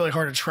think it's really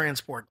hard to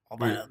transport all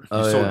Wait, that. you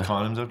Oh, sold yeah.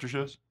 condoms after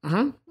shows?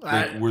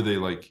 Mm-hmm. Were they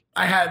like?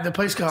 I had the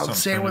place called Some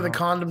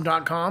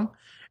saywithacondom.com.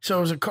 So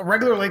it was a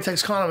regular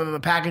latex condom, and then the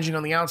packaging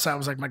on the outside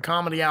was like my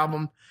comedy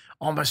album,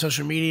 all my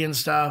social media and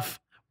stuff,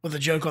 with a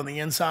joke on the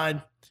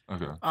inside.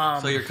 Okay.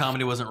 So your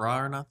comedy wasn't raw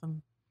or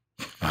nothing?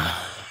 I'm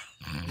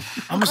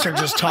gonna start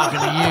just talking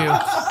to you.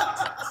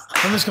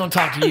 I'm just gonna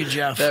talk to you,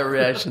 Jeff. That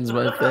reaction's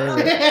my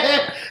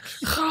favorite.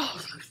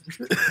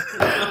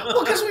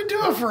 Well, because we do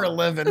it for a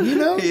living, you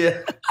know?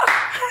 Yeah.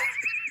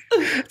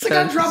 It's like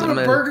I'm That's dropping a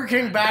amazing. Burger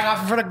King bag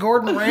off in front of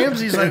Gordon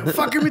Ramsay. He's like,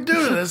 fuck, can we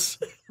do this?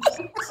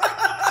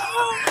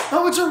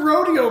 Oh, it's a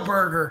rodeo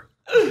burger.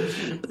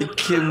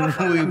 Can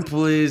we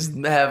please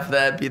have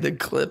that be the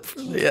clip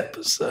for the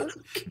episode?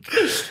 We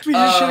just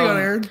shitting on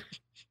Aaron.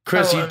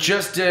 Chris, Oh, you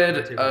just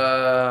did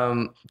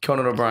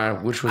Conan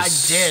O'Brien, which was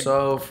I did.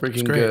 so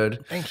freaking great.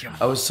 good. Thank you.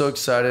 I was so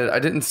excited. I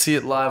didn't see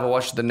it live. I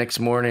watched it the next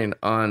morning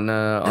on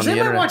Does the anybody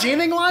internet. watch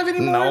anything live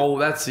anymore?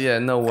 No,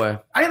 no way.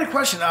 I had a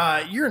question.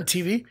 You're in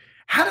TV.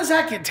 How does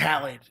that get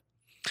tallied?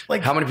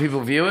 Like, How many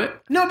people view it?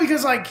 no,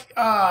 because like,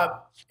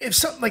 if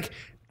something like,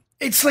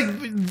 it's like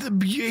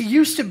it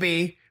used to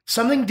be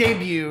something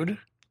debuted,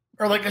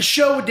 or like a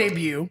show would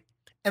debut,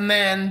 and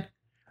then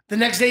the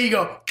next day you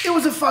go, it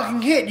was a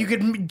fucking hit. You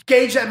could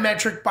gauge that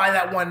metric by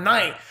that one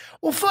night.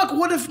 Well, fuck,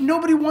 what if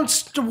nobody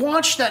wants to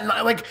watch that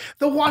night? Like,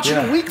 they'll watch it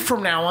Yeah. a week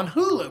from now on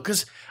Hulu,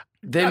 because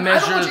They I don't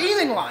measure. watch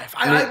anything live.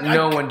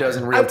 No one does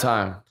in real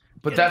time.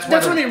 But that's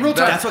That's what I mean, real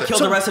time. That's what killed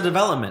So- Arrested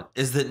Development,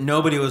 is that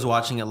nobody was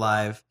watching it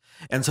live.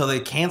 And so they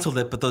canceled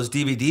it, but those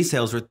DVD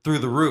sales were through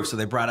the roof, so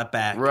they brought it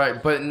back.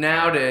 Right, but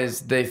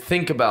nowadays they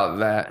think about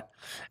that,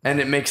 and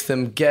it makes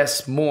them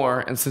guess more.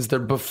 And since they're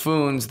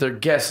buffoons, their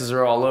guesses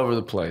are all over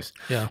the place.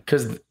 Yeah.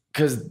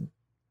 Because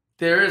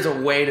there is a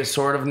way to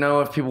sort of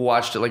know if people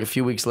watched it like a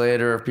few weeks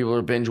later, if people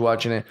are binge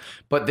watching it.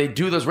 But they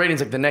do those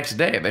ratings like the next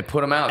day. They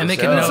put them out. And they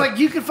say, can "Oh." It's like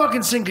you can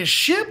fucking sink a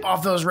ship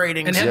off those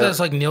ratings. And they have Yeah.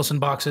 those like Nielsen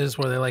boxes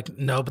where they're like,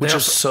 no, but which they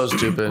is also, so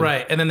stupid.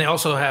 right. And then they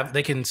also have,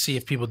 they can see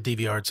if people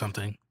DVR'd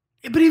something.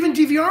 But even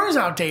DVR is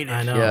outdated.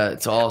 I know. Yeah,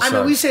 it's all. I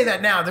mean, we sucks. say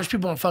that now. There's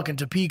people in fucking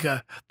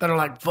Topeka that are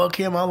like, fuck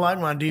him, I like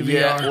my DVR.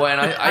 Yeah, well, and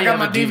I got have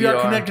my a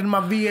DVR connected to my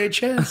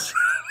VHS.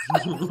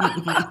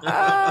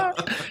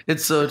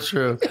 It's so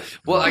true.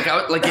 Well,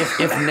 like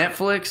if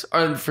Netflix,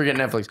 or forget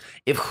Netflix,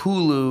 if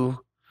Hulu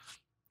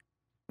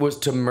was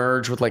to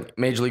merge with like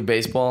Major League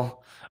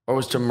Baseball, or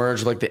was to merge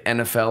with like the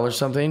NFL or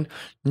something,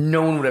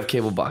 no one would have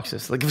cable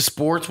boxes. Like if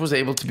sports was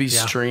able to be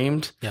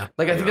streamed, Yeah.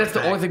 like I think that's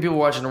the only thing people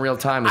watch in real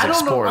time is I like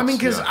don't know. sports. I mean,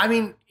 because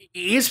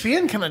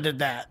ESPN kind of did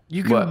that.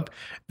 You can What?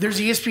 there's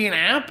ESPN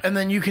app, and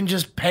then you can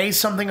just pay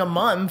something a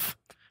month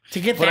to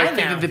get But I that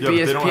think now. that the Yeah,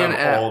 but they don't ESPN have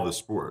app, all the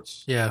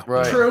sports. Yeah.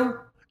 right? True.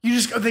 You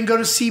just then go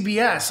to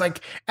CBS. Like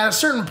at a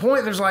certain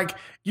point, there's like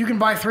you can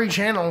buy 3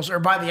 channels or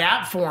buy the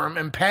app for them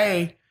and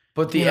pay.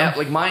 But the app,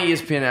 like my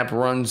ESPN app,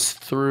 runs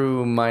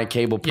through my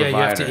cable Yeah.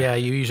 provider. You have to,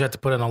 you usually have to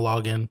put in a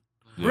login.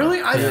 Really?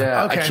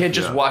 Yeah, Okay. I can't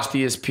just watch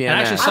the ESPN I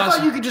actually app. saw I thought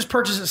some- you could just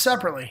purchase it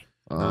separately.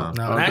 No, don't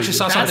I actually think-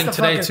 saw That's something the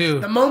today fucking- too.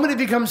 The moment it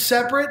becomes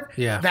separate,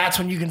 Yeah. that's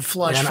when you can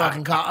flush Yeah, and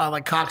fucking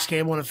like Cox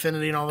Cable and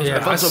Affinity and all those. Yeah,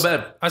 other Not things. so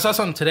bad. I saw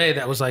something today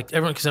that was like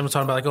because everyone's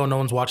talking about like, oh, no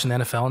one's watching the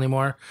NFL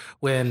anymore.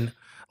 When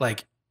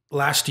like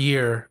last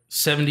year,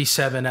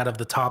 77 out of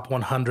the top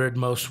 100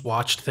 most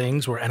watched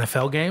things were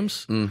NFL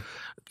games,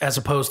 as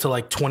opposed to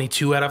like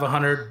 22 out of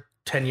 100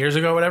 10 years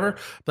ago, or whatever.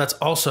 But that's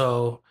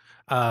also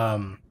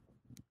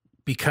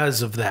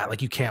because of that.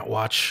 Like you can't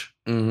watch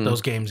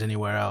those games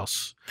anywhere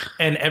else,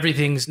 and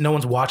no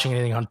one's watching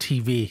anything on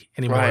TV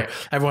anymore. Right.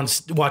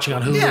 Everyone's watching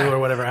on Hulu or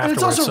whatever And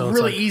afterwards. it's also so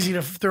really like, easy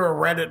to through a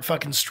Reddit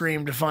fucking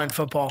stream to find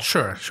football.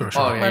 Sure.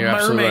 Oh, yeah, My you're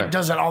absolutely roommate right.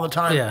 does that all the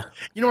time. Yeah.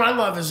 You know what I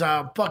love is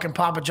fucking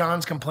Papa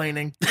John's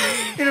complaining.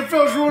 In a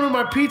NFL's ruining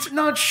my pizza.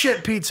 Not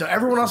shit pizza.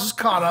 Everyone else is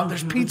caught up.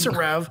 There's Pizza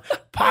Rev,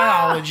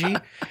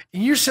 Pieology,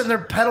 and you're sitting there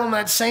peddling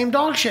that same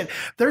dog shit.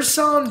 They're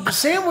selling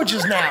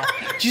sandwiches now.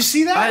 Do you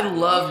see that? I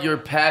love your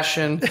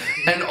passion,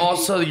 and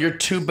also your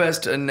two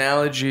best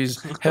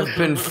analogies have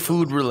been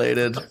food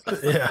related.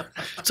 Yeah.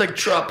 It's like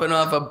dropping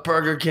off a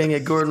Burger King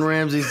at Gordon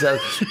Ramsay's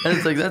house, and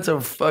it's like that's a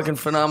fucking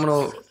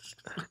phenomenal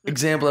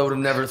example I would have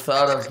never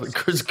thought of. But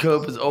Chris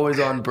Cope is always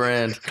on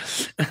brand.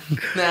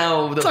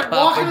 Now the It's like Papa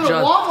walking to the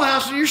John. Waffle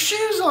House with your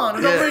shoes on.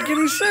 It don't make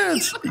any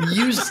sense. But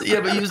you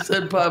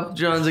said Papa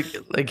John's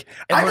like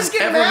I everyone, just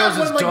get everyone mad knows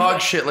when, it's like,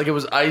 dog shit, like it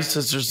was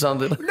ISIS or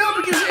something. No,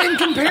 because in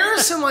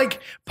comparison,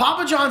 like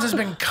Papa John's has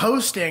been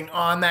coasting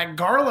on that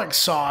garlic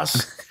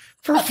sauce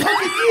for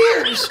fucking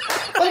years.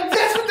 Like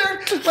that's what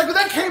they're like. When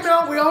that came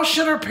out, we all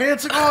shit our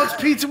pants. Like, oh, it's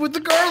pizza with the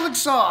garlic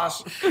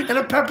sauce and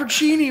a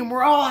peppercini, and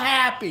we're all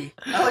happy.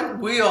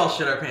 We all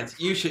shit our pants.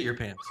 You shit your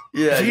pants.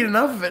 Yeah, If you eat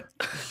enough of it.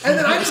 And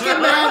then I just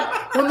get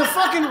mad when the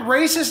fucking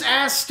racist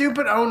ass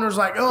stupid owner's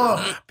like,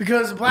 oh,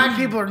 because black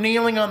people are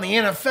kneeling on the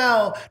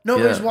NFL,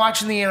 nobody's Yeah.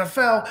 watching the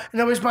NFL, and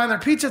nobody's buying their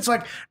pizza. It's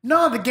like,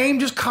 no, the game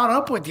just caught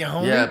up with you,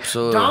 homie. Yeah,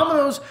 absolutely.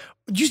 Domino's.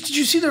 Did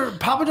you see the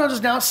Papa John's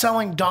is now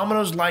selling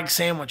Domino's-like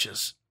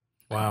sandwiches?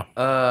 Wow.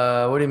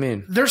 What do you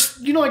mean? There's,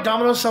 like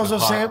Domino's sells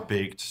those Hot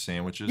baked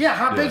sandwiches. Yeah,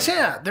 hot baked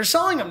sandwiches. They're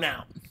selling them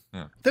now.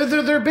 Yeah.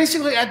 They're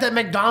basically at that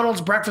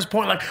McDonald's breakfast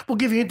point, like, we'll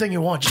give you anything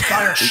you want, just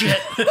buy our shit.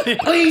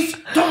 Please,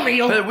 don't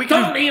kneel.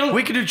 Don't kneel.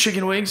 We could do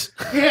chicken wings.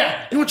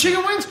 Yeah. You want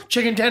chicken wings?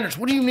 Chicken tenders.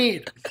 What do you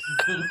need?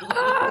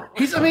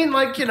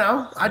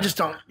 I just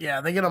don't.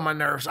 Yeah, they get on my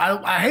nerves.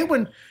 I hate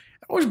when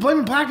always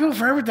blaming black people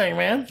for everything,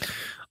 man.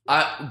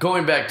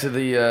 Going back to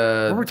the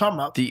What were we talking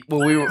about? we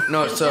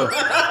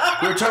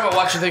were talking about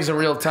watching things in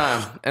real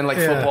time and like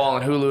football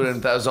and Hulu,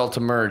 and that was all to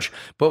merge.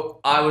 But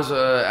I was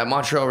at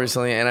Montreal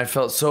recently, and I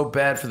felt so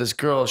bad for this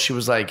girl. She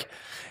was like,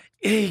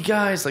 "Hey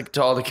guys," like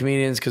to all the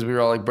comedians, because we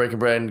were all like breaking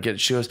bread and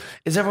she goes,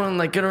 "Is everyone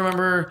like gonna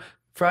remember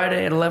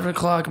Friday at 11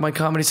 o'clock my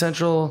Comedy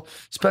Central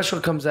special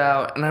comes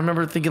out?" And I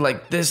remember thinking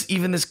like this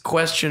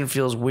question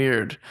feels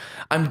weird.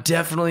 I'm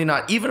definitely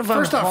not, even if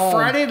First I'm off, home.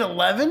 Friday at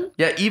 11?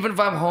 Yeah, even if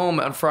I'm home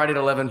on Friday at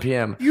 11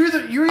 p.m. You're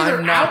either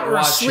I'm not out or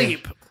watching.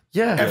 asleep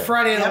Yeah. at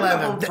Friday at Yeah, I went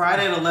 11. home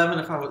Friday at 11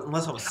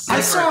 unless I was sick I or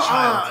a saw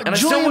child. And I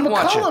still Julian wouldn't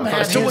watch it. McCollum I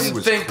had still his.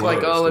 wouldn't think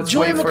like, oh, let's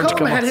Julian wait for it to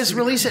come McCollum had on. his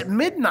release at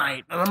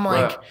midnight, and I'm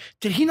like,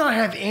 did he not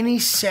have any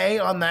say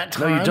on that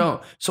time? No, you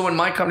don't. So when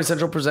my Comedy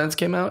Central Presents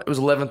came out, it was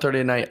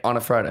 11:30 at night on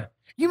a Friday.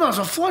 You might as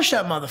well flush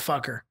that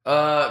motherfucker.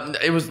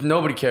 It was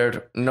nobody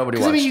cared. Nobody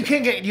Because watched. I mean, you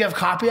can't get. Do you have a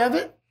copy of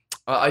it?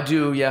 I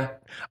do, yeah.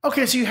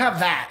 Okay, so you have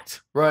that,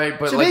 Right,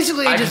 but So like,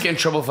 basically I just- just get in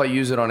trouble if I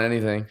use it on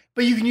anything.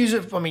 but you can use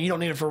it. I mean, you don't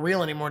need it for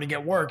real anymore to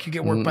get work. You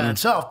get work by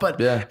itself. But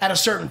Yeah. at a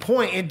certain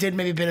point, it did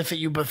maybe benefit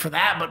you. But for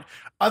that, but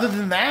other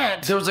than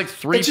that, There was like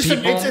three it's just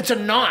people. it's a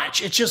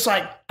notch. It's just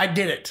like I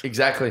did it.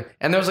 Exactly.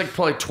 And there was like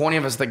probably 20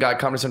 of us that got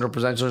Comedy Central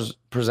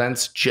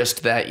Presents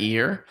just that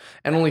year.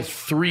 And only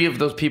 3 of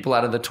those people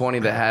out of the 20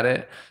 that had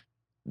it,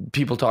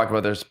 people talk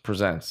about their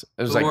presents.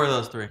 It was Who were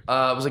those 3? it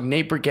was like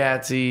Nate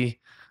Bargatze,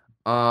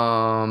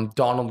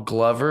 Donald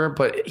Glover,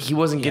 but he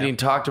wasn't getting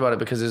talked about it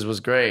because his was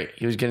great.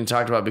 He was getting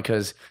talked about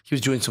because he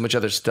was doing so much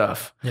other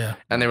stuff. Yeah.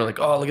 And they were like,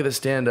 "Oh, look at this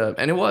stand up."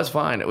 And it was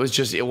fine. It was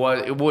just it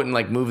wouldn't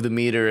like move the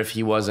meter if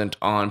he wasn't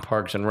on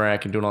Parks and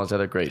Rec and doing all this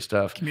other great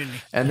stuff. Community.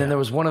 And then there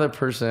was one other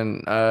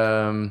person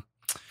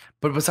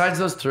but besides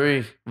those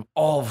 3,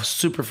 all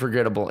super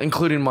forgettable,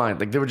 including mine.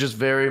 Like they were just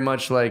very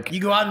much like You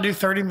go out and do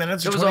 30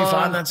 minutes or it was 25.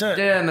 on, And that's it.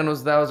 Yeah, and then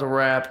that was a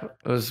wrap.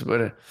 It was, but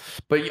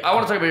I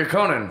want to talk about your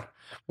Conan.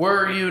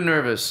 Were you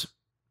nervous?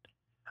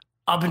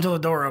 Up until the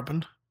door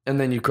opened. And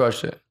then you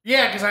crushed it.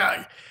 Yeah,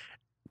 because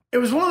it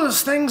was one of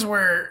those things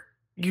where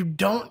you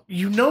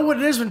know what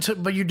it is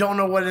but you don't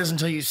know what it is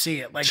until you see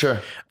it. Like Sure.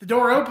 the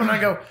door opened,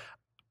 I go,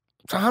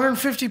 it's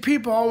 150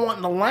 people all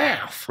wanting to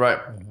laugh. Right.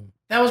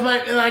 That was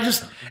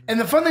and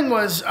the fun thing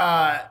was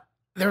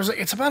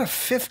it's about a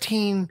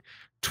 15,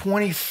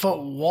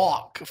 20-foot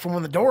walk from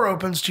when the door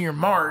opens to your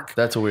mark.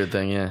 That's a weird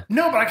thing, yeah.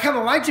 No, but I kind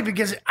of liked it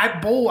because I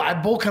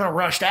kind of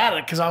rushed at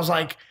it because I was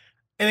like,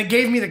 and it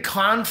gave me the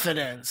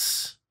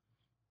confidence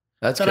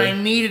That's that good. I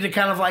needed to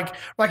kind of like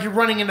you're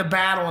running into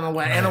battle in a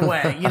way,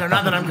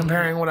 not that I'm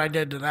comparing what I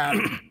did to that.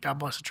 God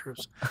bless the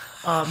troops.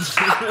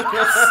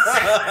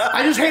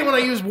 I just hate when I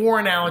use war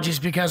analogies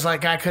because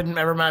like I couldn't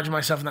ever imagine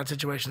myself in that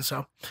situation.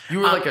 So You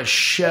were like a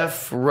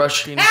chef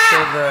rushing to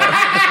the.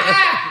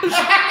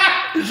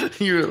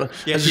 You were like,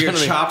 Yeah, your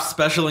chopped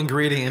special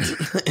ingredients.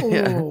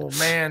 oh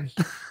man,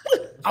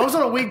 I was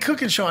on a weed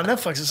cooking show on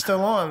Netflix. It's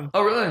still on.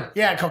 Oh, really?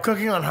 Yeah, called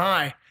Cooking on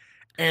High.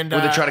 And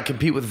Were they trying to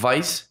compete with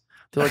Vice?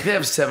 They're like, they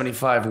have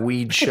 75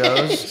 weed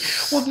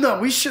shows. well, no,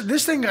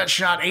 this thing got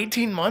shot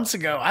 18 months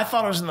ago. I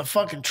thought it was in the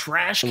fucking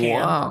trash can.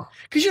 Wow.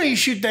 Because you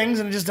shoot things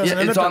and it just doesn't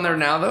Yeah, end it's up. on there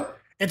now, though?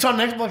 It's on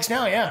Netflix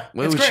now. Yeah,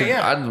 Well, it's we great. should,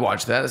 Yeah. I'd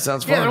watch that. It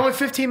sounds Yeah, fun. they're only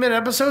 15-minute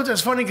episodes.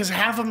 It's funny because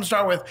half of them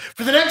start with,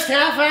 for the next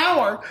half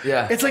hour.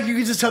 Yeah. It's like you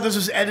can just tell this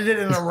was edited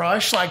in a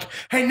rush. Like,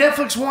 hey,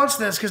 Netflix wants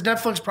this because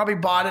Netflix probably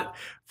bought it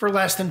for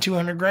less than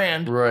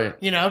 $200,000. Right.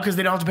 You know, because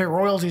they don't have to pay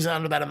royalties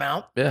under that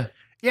amount. Yeah.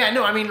 Yeah,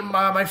 no, I mean,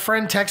 my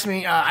friend texted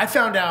me. I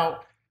found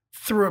out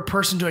through a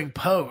person doing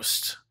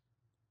post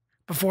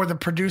before the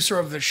producer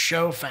of the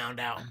show found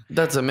out.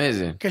 That's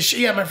amazing. Because,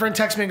 my friend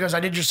texted me and goes, I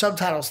did your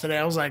subtitles today.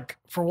 I was like,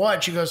 for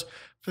what? She goes,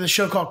 for the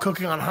show called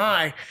Cooking on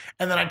High.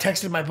 And then I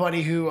texted my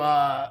buddy who,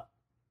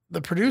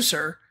 the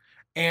producer,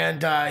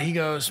 and he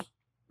goes,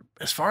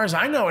 as far as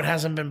I know, it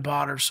hasn't been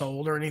bought or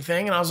sold or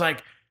anything. And I was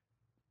like,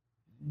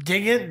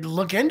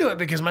 look into it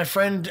because my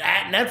friend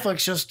at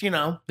Netflix just,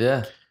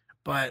 Yeah.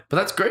 but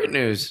that's great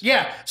news.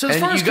 yeah. So as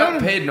And far as you got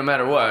Conan- paid no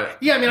matter what.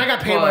 Yeah, I mean, I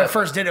got paid when I But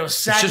first did it. It was It's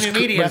SAG just New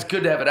but Media. it's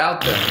good to have it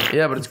out there.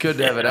 Yeah, but it's good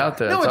to have it out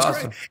there. No, That's it's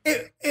awesome.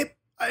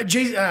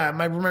 great.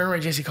 My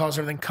roommate JC calls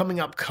everything coming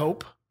up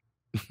cope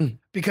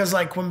because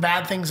like when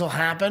bad things will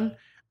happen,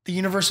 the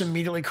universe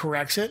immediately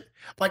corrects it.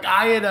 Like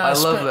I had, I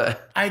love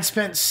that. I had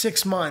spent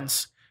 6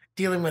 months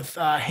dealing with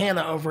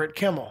Hannah over at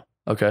Kimmel,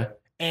 Okay.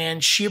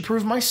 and she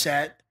approved my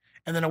set,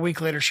 and then a week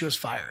later she was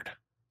fired,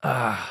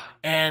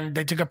 and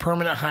they took a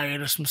permanent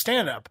hiatus from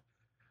stand up.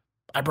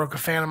 I broke a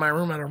fan in my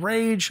room out of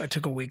rage. I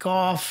took a week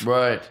off.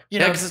 Right. You Yeah,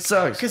 know, because it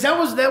sucks. Because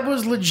that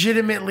was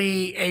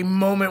legitimately a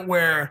moment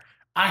where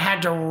I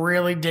had to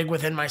really dig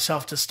within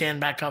myself to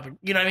stand back up.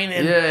 You know what I mean?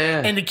 And,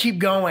 Yeah. and to keep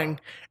going.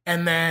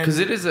 And then Because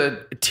it is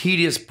a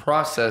tedious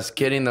process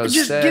getting those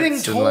just sets getting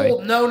and, told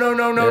like,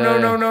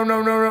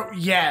 no.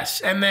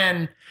 Yes. And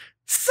then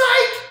psych.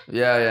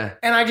 Yeah.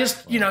 And I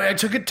just, I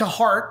took it to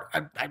heart,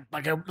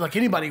 like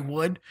anybody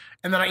would.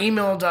 And then I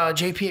emailed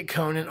JP at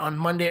Conan on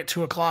Monday at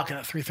 2:00, and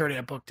at 3:30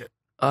 I booked it.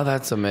 Oh,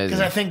 that's amazing.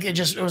 Because I think it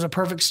was a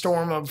perfect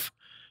storm of,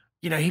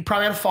 he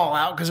probably had a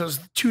fallout because it was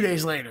 2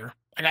 days later.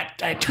 I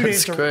had 2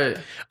 days That's to. great.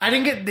 I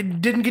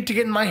didn't get to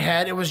get in my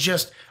head. It was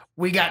just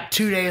we got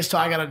 2 days till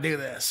I got to do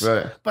this.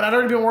 Right. But I'd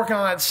already been working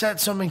on that set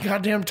so many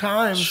goddamn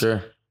times.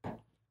 Sure.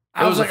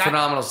 I It was a like,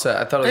 phenomenal set.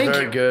 I thought it was Thank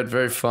very you. good,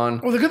 very fun.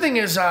 Well, the good thing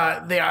is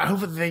I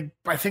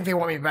think they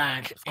want me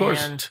back. Of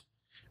course. And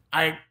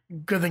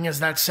good thing is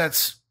that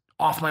set's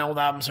off my old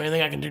album, so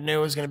anything I can do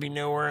new is going to be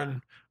newer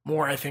and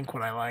more. I think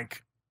what I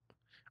like.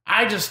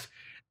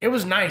 It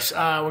was nice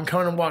when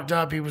Conan walked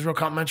up. He was real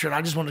complimentary, and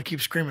I just wanted to keep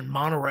screaming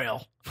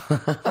monorail.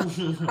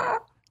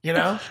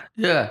 Yeah.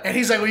 And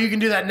he's like, "Well, you can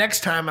do that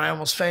next time." And I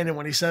almost fainted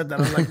when he said that.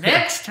 I was like,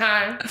 "Next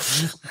time."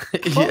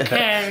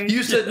 Okay.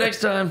 You said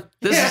next time.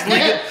 This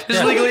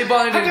is legally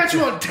binding. I got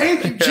you on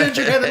tape, you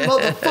ginger-headed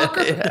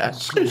motherfucker.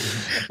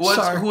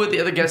 Sorry. Who were the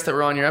other guests that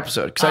were on your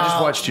episode? Because I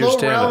just watched your Lil Rel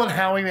stand-up. and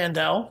Howie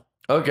Mandel.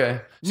 Okay.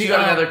 So you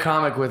got another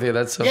comic with you.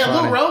 That's so Yeah,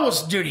 funny. Lil Rel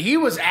he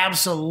was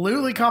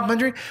absolutely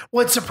complimentary.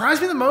 What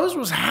surprised me the most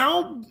was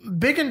how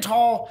big and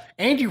tall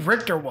Andy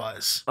Richter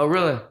was. Oh,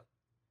 really?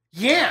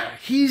 Yeah,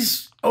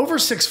 he's over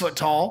 6 foot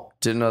tall.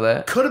 Didn't know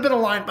that. Could have been a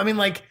line. I mean,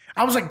 like,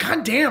 I was like,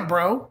 God damn,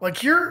 bro.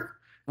 Like,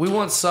 We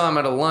once saw him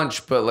at a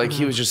lunch, but like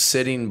he was just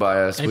sitting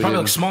by us. And he We probably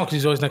didn't- looks small because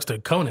he's always next to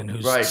Conan,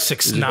 who's Right.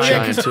 6'9".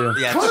 Giant, too.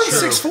 Yeah,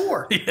 Conan's it's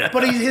true. 6'4".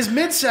 But his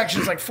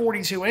midsection is like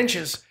 42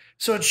 inches.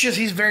 So it's just,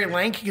 he's very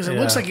lanky because it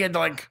looks like he had to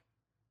like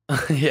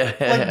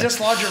yeah.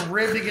 dislodge a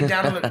rib to get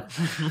down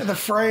in the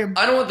frame.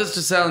 I don't want this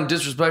to sound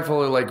disrespectful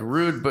or like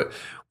rude, but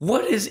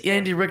what is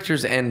Andy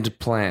Richter's end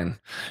plan?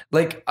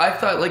 Like, I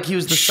thought like he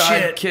was the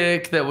Shit.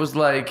 sidekick that was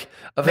like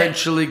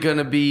eventually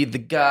gonna be the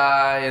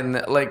guy,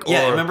 and like,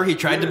 Yeah, or remember he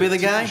tried to be the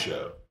guy?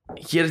 Show.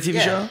 he had a TV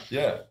Yeah. show.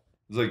 Yeah. It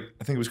was like,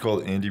 I think it was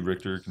called Andy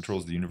Richter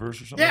Controls the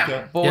Universe or something Yeah. like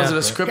that. But was Yeah. it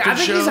a scripted Yeah, I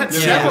think show? he's had Yeah,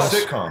 several. it was a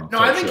sitcom. No,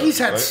 I type think show, he's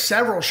had right?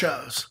 several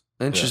shows.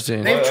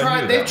 Interesting. Well, They've I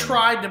tried. knew They've that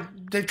tried to.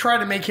 They've tried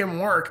to make him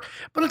work,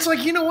 but it's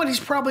like, you know what? He's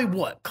probably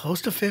close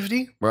to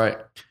 50. Right.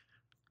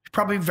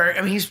 Probably very.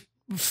 I mean, he's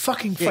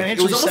fucking Yeah, it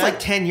financially was almost set. like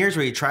 10 years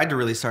where he tried to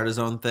really start his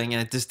own thing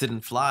and it just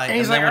didn't fly. And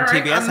he's then like, all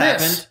right, TBS I'm happened,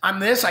 this. I'm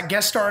this. I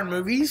guest star in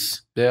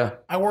movies. Yeah.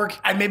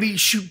 I maybe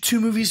shoot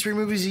 2 movies, 3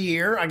 movies a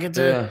year. I get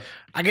to. Yeah.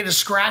 I get to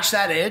scratch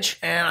that itch,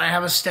 and I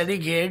have a steady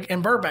gig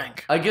in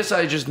Burbank. I guess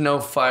I just know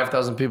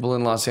 5,000 people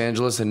in Los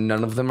Angeles and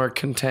none of them are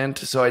content.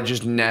 So I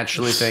just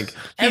naturally think he's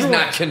Everyone-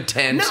 not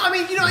content. No, I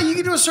mean, you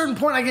get to a certain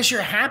point. I guess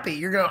you're happy.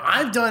 You're going.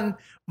 I've done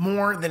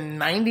more than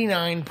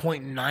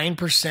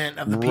 99.9%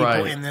 of the people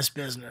Right. in this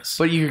business.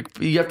 But you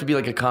have to be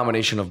like a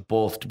combination of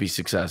both to be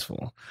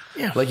successful.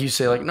 Yeah. Like you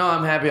say, like, no,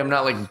 I'm happy. I'm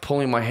not like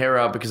pulling my hair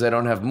out because I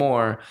don't have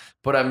more,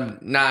 but I'm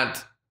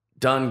not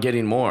done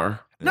getting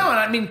more. No, and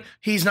I mean,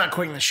 he's not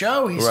quitting the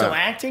show. He's still Right.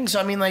 acting. So,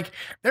 I mean, like,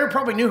 there are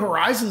probably new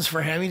horizons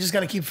for him. You just got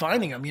to keep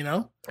finding them, you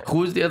know? Who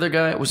was the other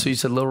guy? So you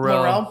said Lil Rel.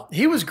 Morel,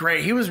 he was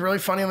great. He was really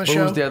funny on the Who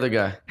show. was the other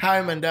guy?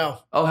 Howie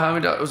Mandel. Oh, how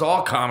many? It was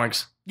all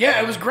comics. Yeah,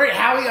 it was great.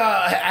 Howie,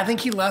 I think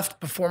he left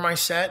before my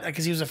set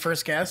because he was the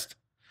first guest.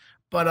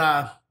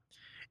 But,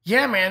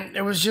 yeah, man,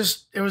 it was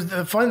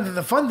the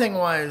fun thing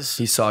was,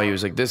 He saw you. He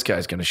was like, this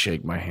guy's going to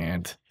shake my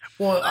hand.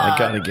 well, I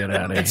got to get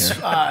out of it's,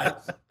 here.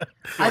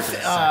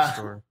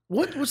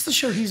 what's the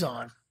show he's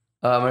on?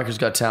 America's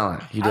Got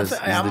Talent. He does. He's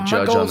the my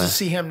judge goal on is to that.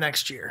 see him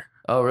next year.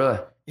 Oh, really?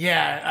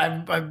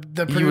 Yeah,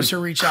 the You producer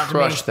would reached out to me.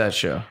 crush that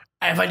show.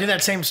 If I did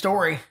that same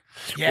story,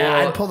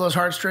 Well- I'd pull those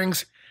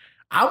heartstrings.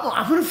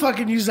 I'm gonna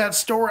fucking use that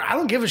story. I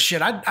don't give a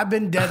shit. I've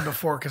been dead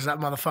before because that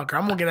motherfucker.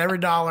 I'm gonna get every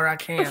dollar I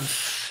can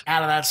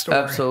out of that story.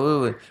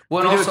 Absolutely.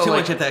 Well, You and do it also too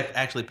like, much to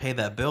actually pay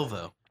that bill,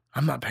 though.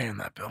 I'm not paying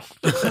that bill.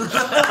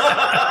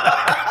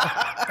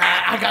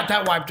 I got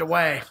that wiped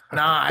away.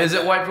 Nah. is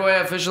it wiped away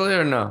officially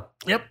or no?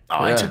 Yep.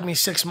 Oh, Yeah. it took me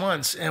 6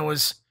 months. And it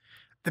was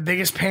the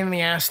biggest pain in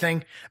the ass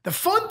thing. The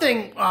fun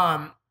thing,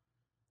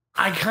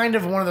 I kind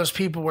of one of those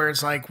people where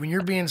it's like when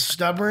you're being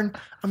stubborn,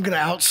 I'm gonna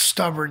out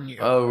stubborn you.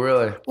 Oh,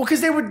 really? Well,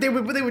 because what they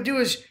would do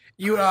is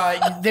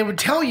they would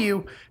tell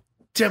you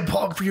to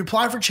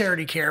apply for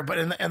charity care, but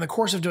in the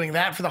course of doing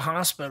that for the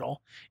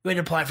hospital, you had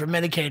to apply for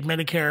Medicaid,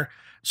 Medicare,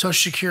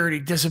 Social Security,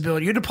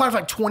 disability. You had to apply for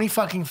like 20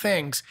 fucking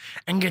things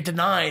and get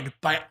denied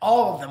by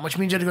all of them, which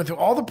means you had to go through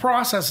all the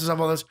processes of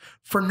all this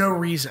for no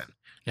reason,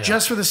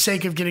 just for the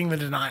sake of getting the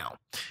denial.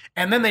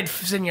 And then they'd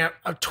send you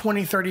a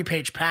 20,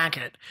 30-page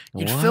packet.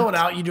 You'd fill it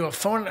out. You do a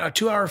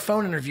 2-hour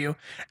phone interview,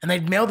 and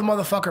they'd mail the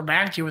motherfucker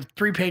back to you with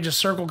 3 pages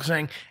circled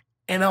saying,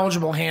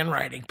 ineligible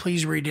handwriting.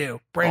 Please redo.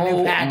 Brand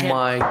new packet. Oh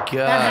my God.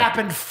 That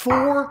happened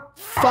 4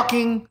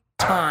 fucking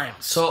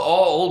times. So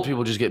all old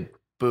people just get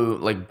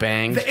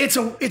banged? It's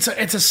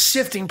a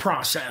sifting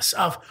process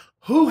of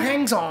who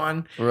hangs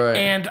on. Right.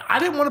 And I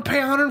didn't want to pay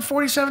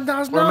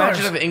 $147,000. Or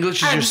imagine if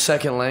English is your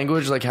second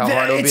language, like how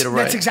hard it would be to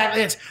write. That's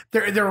exactly it.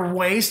 There are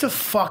ways to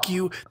fuck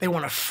you. They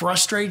want to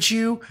frustrate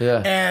you.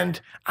 Yeah. And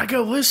I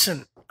go,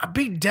 listen, I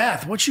beat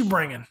death. What you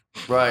bringing?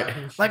 Right.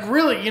 Like,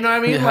 really, you know what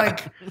I mean? Yeah.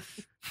 Like,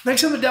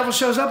 next time the devil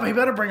shows up, he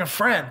better bring a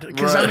friend.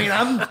 Because, Right. I mean,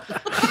 I'm...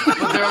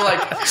 But they're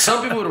like,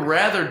 some people would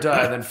rather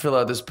die than fill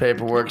out this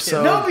paperwork.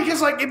 So No, because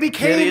like it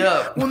became Giddy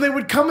up. when they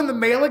would come in the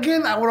mail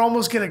again, I would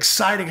almost get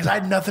excited because I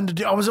had nothing to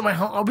do. I was at my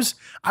home.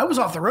 I was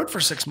off the road for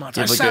 6 months.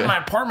 I like sat a- in my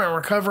apartment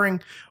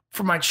recovering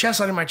from my chest.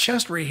 I did my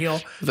chest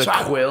reheal. the So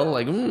I- quill,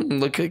 like,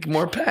 look at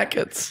more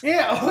packets.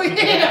 yeah, oh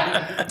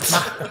yeah.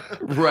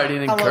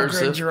 Writing in I love Greg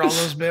cursive.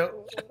 Giraldo's bit,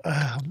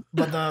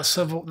 but not the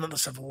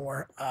Civil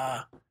War.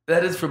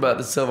 That is for about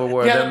the Civil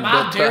War. Yeah, Them- my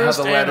how dearest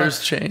the Anna,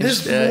 letters changed.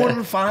 This Yeah.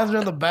 morning finds me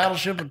on the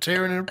battleship of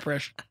tyranny and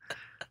oppression.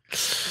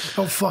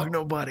 Don't fuck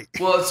nobody.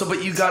 Well,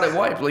 but you got it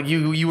wiped. Like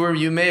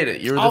you made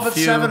it. You're All the but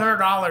few.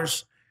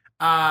 $700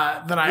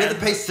 that I You had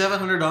to pay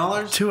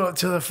 $700?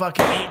 to the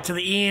fucking to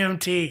the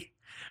EMT,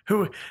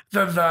 who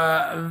the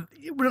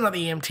not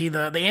the EMT,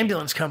 the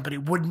ambulance company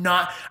would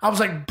not. I was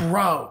like,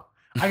 bro,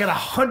 I got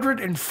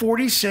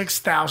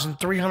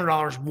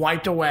 $146,300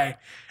 wiped away,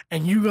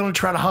 and you gonna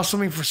try to hustle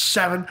me for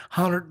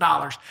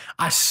 $700?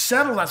 I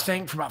settled that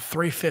thing for about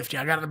 $350.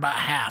 I got it about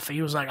half.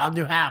 He was like, I'll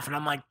do half, and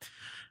I'm like,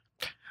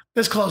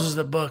 this closes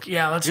the book.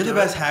 Yeah, let's. You're do the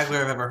it. best haggler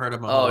I've ever heard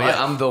of my Oh whole life.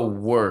 yeah, I'm the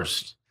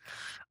worst.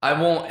 I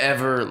won't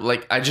ever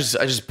I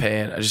just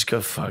pay it. I just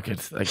go fuck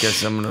it. I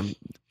guess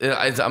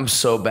I'm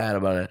so bad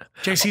about it.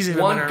 JC's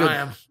even One better good- than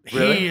I am.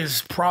 Really? He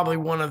is probably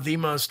one of the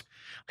most.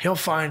 He'll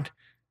find,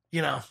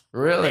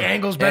 Really, the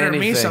angle's better than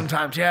me Anything.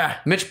 sometimes. Yeah.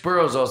 Mitch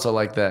Burrow's also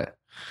like that.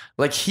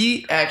 Like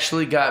he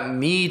actually got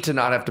me to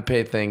not have to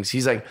pay things.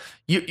 He's like,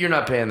 you're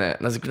not paying that.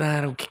 And I was like, nah,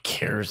 I don't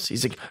care.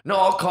 He's like, no,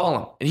 I'll call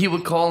him. And he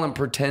would call and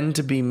pretend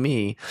to be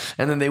me.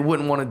 And then they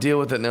wouldn't want to deal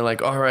with it. And they're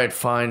like, all right,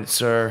 fine,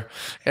 sir.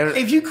 And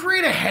If you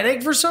create a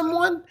headache for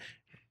someone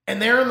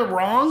and they're in the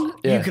wrong,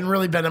 Yeah. you can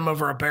really bend them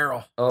over a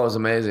barrel. oh, it was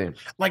amazing.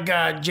 Like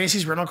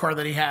JC's rental car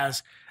that he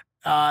has,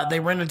 they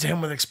rented to him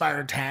with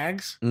expired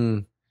tags.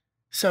 Mm.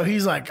 So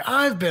he's like,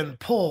 I've been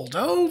pulled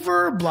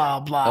over, blah,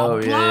 blah, Oh,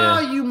 blah,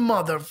 yeah, yeah. you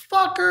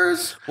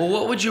motherfuckers. Well,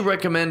 what would you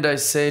recommend I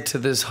say to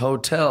this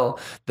hotel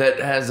that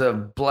has a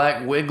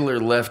black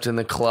wiggler left in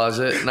the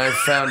closet, and I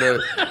found a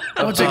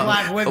What's a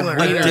black wiggler?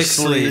 wiener Dick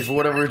sleeve, sleeve.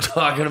 whatever we're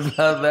talking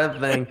about, that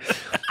thing.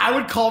 I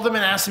would call them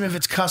and ask them if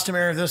it's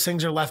customary if those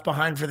things are left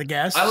behind for the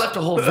guests. I left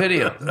a whole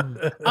video.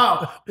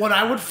 Oh, what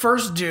I would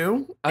first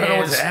do I don't know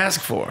what is to ask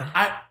for.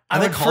 I Are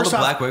they would called first a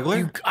off- black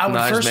wiggler? I would No,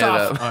 I just first made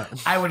it off, up.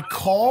 I would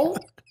call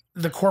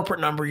the corporate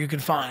number you can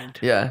find.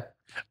 Yeah,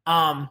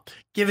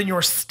 Given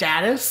your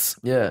status,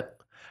 yeah,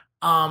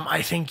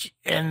 I think,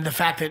 and the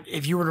fact that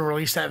if you were to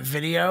release that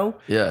video,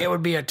 Yeah. it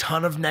would be a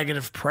ton of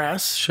negative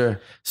press.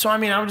 sure. So, I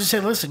mean, I would just say,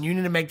 listen, you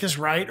need to make this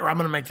right, or I'm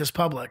going to make this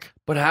public.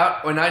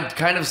 But when I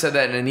kind of said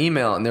that in an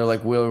email, and they're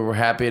like, we're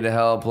happy to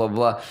help, blah, blah,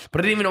 blah. But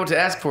I didn't even know what to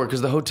ask for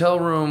because the hotel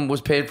room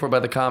was paid for by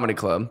the comedy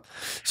club.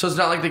 So it's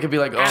not like they could be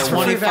like, Ask oh, for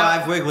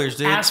 25 wigglers,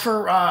 dude. Ask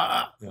for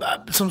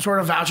some sort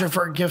of voucher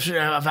for gift,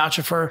 a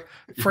voucher for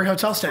free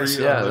hotel stays.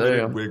 Yeah, there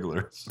you go.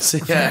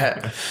 Wigglers.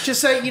 yeah.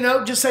 Just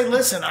say,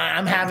 listen,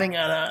 I'm having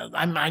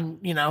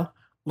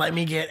let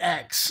me get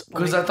X. Let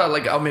Because me- I thought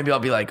like, maybe I'll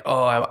be like,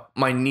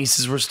 my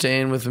nieces were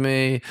staying with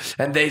me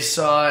and they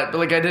saw it, but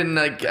like I didn't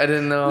know.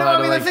 No, how I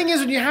to, mean, like, the thing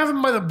is, when you have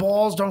them by the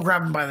balls, don't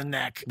grab them by the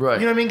neck. Right.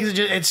 You know what I mean? Because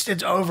it's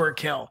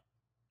overkill.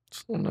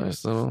 a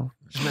nice little.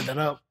 Just made that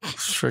up.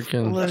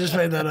 Freaking. I just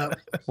made that up.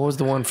 What was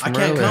the one I from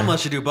can't earlier? come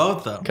unless you do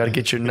both, though. Got to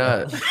get your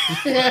nut.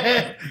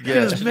 Get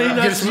as many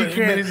nuts as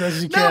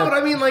you can. No, but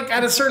I mean, like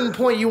at a certain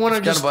point, you want to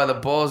Got to just by the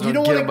balls. you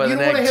Don't don't get want him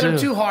by to the neck hit them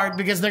too. too hard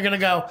because they're gonna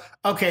go,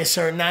 okay,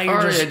 sir. Now you're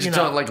Or just, just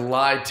don't like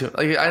lie to.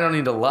 Like I don't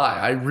need to lie.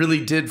 I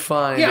really did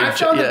find. Yeah, I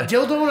found yeah. a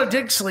dildo on a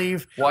dick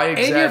sleeve Why in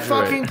your exaggerate?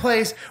 fucking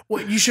place.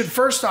 Well, you should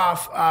first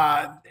off,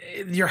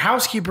 your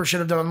housekeeper should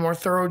have done a more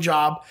thorough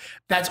job.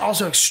 That's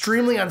also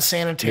extremely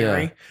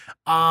unsanitary.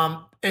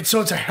 And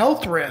so it's a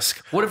health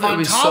risk. What if it on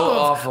was top so of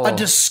awful? a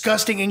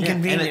disgusting And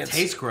inconvenience? it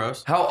tastes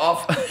gross. How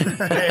often?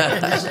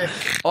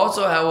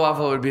 Also, how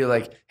awful it would be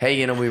like, hey,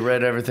 you know, we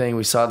read everything,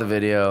 we saw the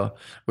video,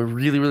 we're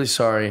really, really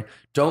sorry.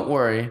 Don't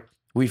worry,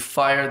 we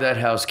fired that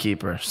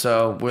housekeeper.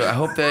 So I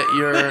hope that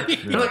you're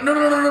like,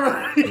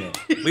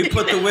 no. We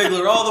put the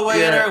wiggler all the way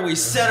in Yeah. her. We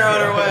sent her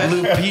on her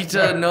way.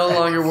 Lupita no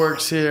longer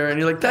works here, and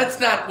you're like, that's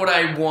not what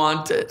I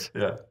wanted.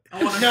 Yeah.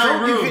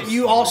 No,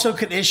 you also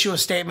could issue a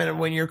statement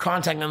when you're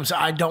contacting them. So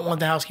I don't want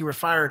the housekeeper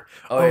fired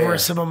over yeah. a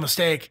simple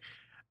mistake.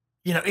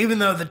 You know, even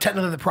though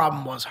technically the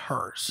problem was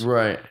hers.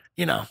 Right.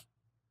 You know,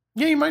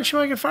 yeah, she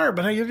might get fired,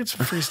 but hey, you'll get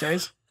some free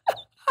stays.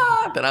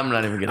 But I'm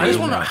not even gonna. I just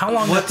do want to know that. how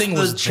long What's that thing the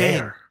was chain?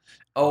 there.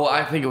 Oh,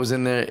 I think it was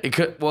in there. It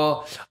could.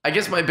 Well, I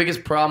guess my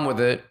biggest problem with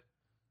it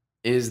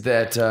is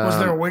that Was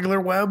there a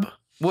wiggler web?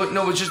 Well,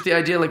 no, it's just the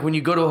idea. Like when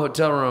you go to a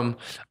hotel room,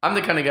 I'm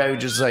the kind of guy who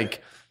just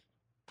like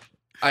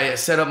I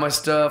set up my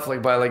stuff,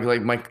 like by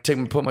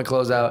put my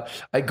clothes out.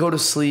 I go to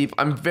sleep.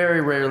 I'm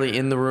very rarely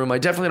in the room. I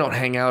definitely don't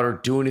hang out or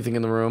do anything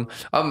in the room.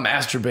 I'll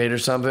masturbate or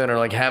something, or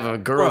like have a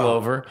girl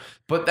over.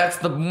 But that's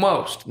the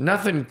most.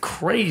 Nothing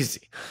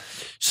crazy.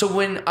 So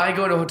when I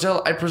go to a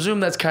hotel, I presume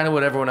that's kind of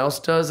what everyone else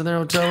does in their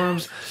hotel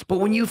rooms. But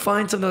when you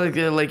find something like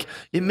that, like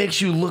it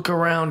makes you look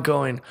around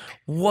going,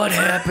 what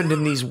happened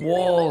in these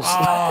walls?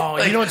 Oh,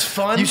 Like, you know what's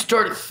fun? You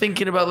start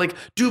thinking about like,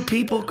 do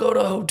people go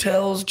to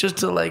hotels just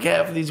to like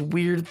have these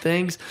weird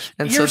things?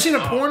 And You ever seen a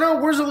porno?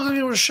 Where's it looking like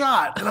it was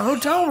shot? In a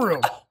hotel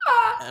room.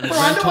 And Bro,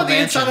 I know rental what the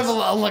inside of mansions.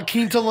 a La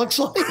Quinta looks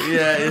like.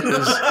 Yeah, it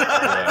was.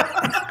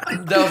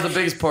 That was the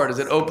biggest part. Is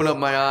it opened up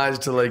my eyes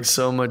to like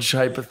so much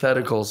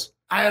hypotheticals.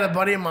 I had a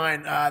buddy of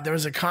mine. There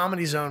was a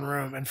Comedy Zone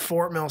room in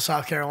Fort Mill,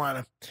 South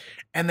Carolina,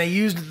 and they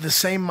used the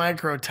same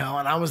microtel.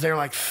 And I was there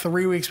like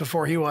 3 weeks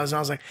before he was. And I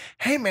was like,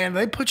 "Hey, man,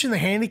 they put you in the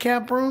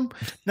handicap room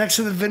next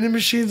to the vending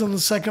machines on the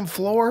second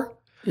floor?"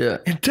 Yeah.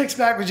 And text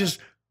back was just,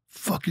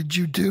 "Fuck did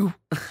you do?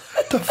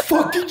 The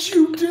fuck did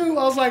you do?"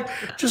 I was like,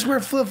 "Just wear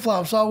flip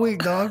flops all week,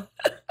 dog."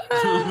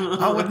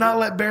 I would not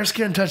let bare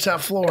skin touch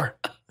that floor.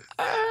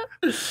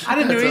 I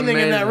didn't do That's anything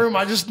in that amazing. room.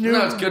 I just knew.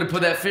 No, it's good to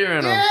put that fear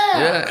in them. Yeah.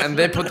 Yeah, and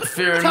they put the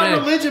fear in That's how me.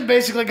 religion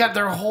basically got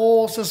their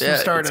whole system Yeah,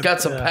 started. it's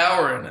got some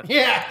power in it.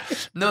 yeah.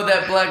 No,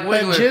 that black That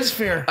wiggler. jizz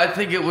fear. I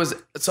think it was.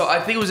 So I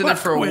think it was in there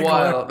for a Black wiggler.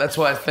 while. That's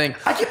why I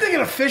think. I keep thinking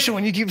of fishing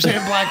when you keep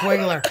saying black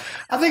wiggler.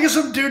 I think of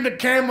some dude in a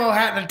camo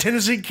hat, in a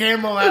Tennessee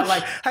camo hat,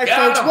 like, "Hey,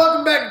 Got folks, him.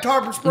 welcome back to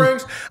Tarpon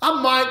Springs.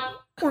 I'm Mike.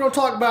 We're going to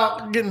talk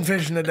about getting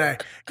fishing today.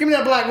 Give me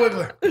that black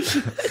wiggler."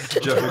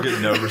 Jeff will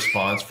get no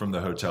response from the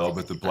hotel,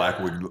 but the Black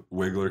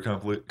Wiggler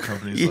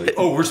company's like,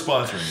 "Oh, we're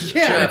sponsoring you."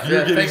 Yeah. Jeff, You're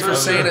yeah, getting thanks for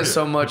some- saying it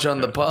so much on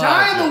the pod.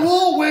 I am a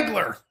wool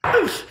wiggler.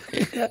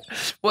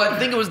 Well, I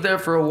think it was there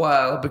for a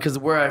while because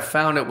where I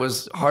found it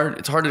was hard.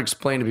 It's hard to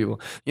explain to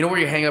people. You know where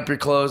you hang up your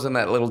clothes in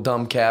that little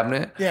dumb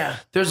cabinet? Yeah.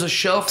 There's a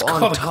shelf on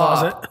called a top.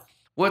 closet.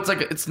 Well, it's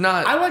like it's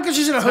not. I like that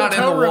she's in a It's not in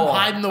hotel the room wall.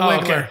 hiding the Oh,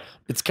 wiggler. okay.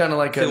 It's kind of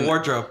like The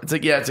wardrobe. It's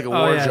like it's like a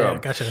Oh, yeah, wardrobe. yeah,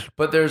 gotcha.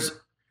 But there's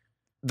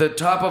the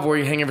top of where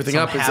you hang everything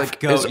Some up is half like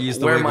goat is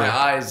used the where my wiggler.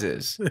 eyes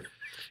is.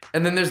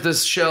 And then there's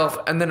this shelf,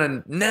 and then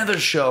another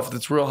shelf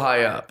that's real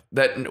high up.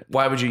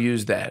 Why would you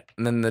use that?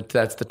 And then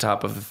that's the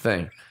top of the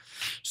thing.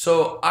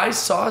 So I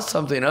saw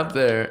something up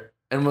there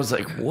and was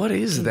like, "What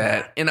is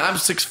that?" And I'm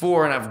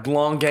 6'4" and I have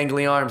long,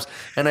 gangly arms,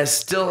 and I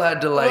still had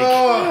to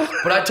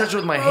but I touched it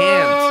with my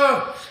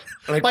hands.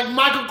 Like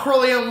Michael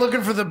Corleone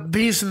looking for the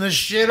beast in the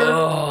shitter.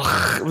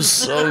 Oh, it was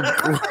so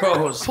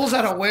gross. Pulls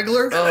out a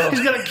wiggler.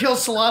 He's going to kill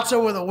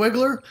Salazzo with a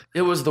wiggler.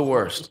 It was the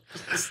worst.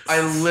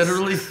 I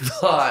literally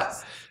thought.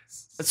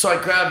 So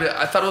I grabbed it.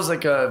 I thought it was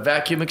like a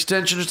vacuum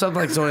extension or something,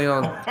 like so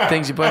many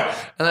things you put.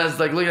 And I was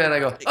like looking at it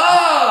and I go,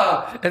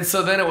 "Ah!" And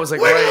so then it was like,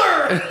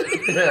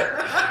 Wiggler!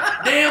 Yeah.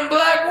 Damn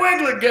black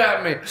wiggler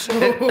got me.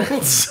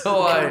 And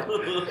so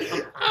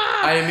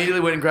I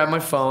immediately went and grabbed my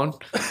phone.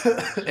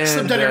 And,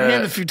 Slipped out of your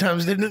hand a few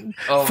times, didn't it?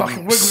 oh,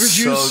 Fucking wiggler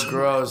juice. So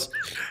gross.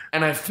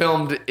 And I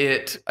filmed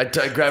it. I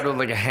grabbed it with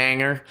like a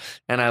hanger,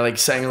 and I like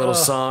sang a little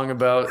song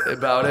about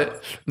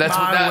it. That's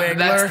My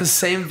that's wiggler. the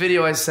same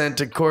video I sent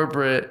to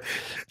corporate,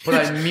 but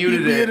I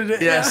muted, muted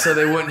it, Yeah, yeah. so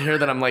they wouldn't hear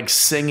that I'm like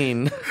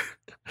singing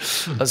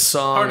a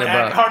song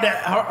about.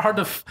 hard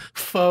to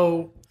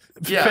faux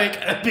Yeah.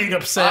 fake being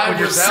upset when I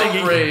you're was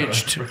singing.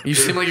 outraged. You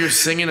seem like you're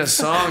singing a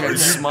song and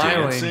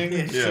smiling.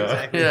 Dancing?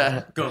 Yeah.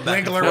 Yeah. Going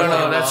back and Wiggler. forth.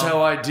 No, that's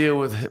how I deal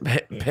with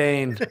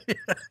pain.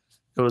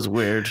 It was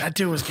weird. That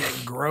dude was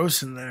getting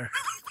gross in there.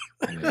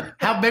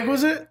 How big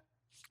was it?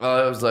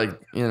 Oh, it was like,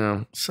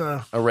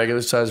 So a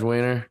regular sized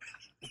wiener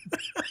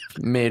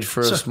made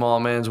for a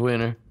small man's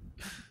wiener.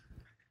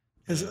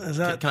 Is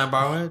that Can I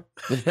borrow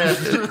it?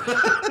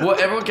 Well,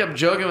 everyone kept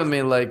joking with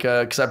me, like,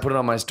 because I put it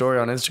on my story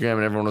on Instagram,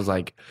 and everyone was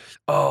like,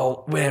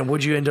 "Oh man,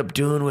 what'd you end up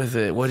doing with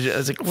it?" What did you? I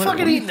was like, "What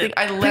Fucking do you eating think? it.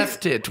 I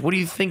left it. What do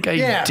you think I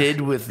Yeah.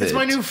 did with it?" It's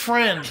my new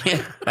friend.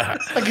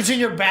 Like it's in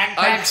your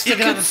backpack It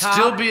sticking out could the top.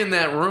 still be in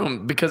that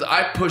room because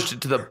I pushed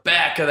it to the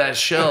back of that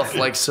shelf,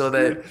 like so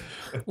that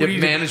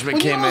if management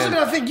Well, you came also in.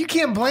 gotta think you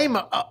can't blame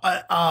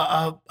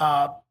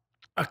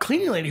a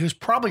cleaning lady who's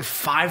probably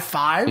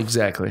 5'5".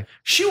 Exactly.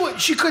 She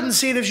couldn't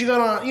see it if she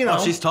got on. You know,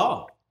 Oh, she's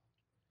tall.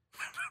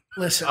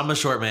 listen. I'm a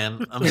short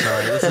man. I'm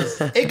sorry. This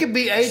is It could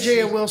be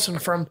AJ Wilson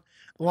from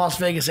the Las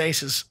Vegas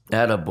Aces.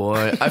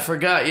 Attaboy. I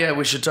forgot. Yeah,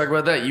 we should talk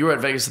about that. You were at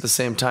Vegas at the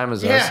same time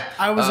as us. Yeah,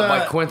 I was,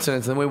 by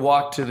coincidence. And we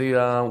walked to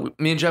the.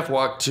 Me and Jeff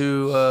walked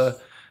to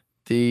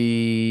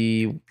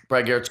the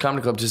Brad Garrett's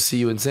Comedy Club to see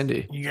you and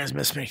Cindy. You guys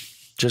missed me.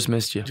 Just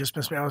missed you. Just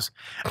missed me. I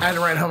had to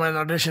ride home at an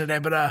audition today,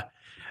 but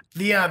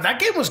that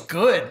game was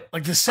good.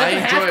 Like the second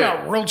half enjoyed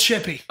got it. real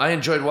chippy. I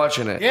enjoyed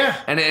watching it. Yeah.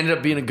 And it ended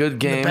up being a good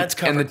game. bets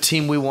And the covered.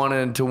 team we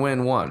wanted to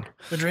win won.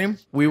 The Dream.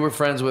 We were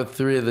friends with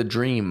three of the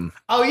Dream.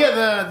 Oh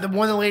yeah, the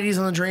one of the ladies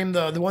on the Dream,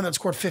 the one that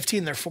scored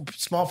 15, their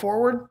small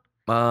forward.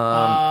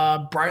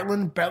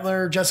 Brightland,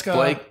 Bettler, Jessica.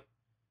 Blake.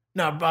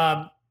 No,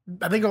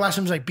 I think her last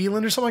name was like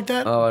Beeland or something like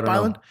that. Oh, I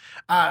don't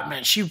know.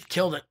 Man, she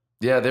killed it.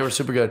 Yeah, they were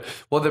super good.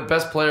 Well, the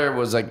best player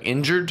was like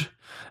injured,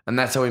 and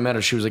that's how we met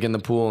her. She was like in the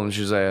pool, and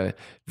she was a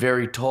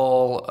very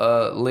tall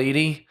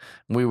lady.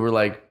 We were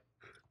like,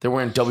 they're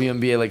wearing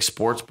WNBA like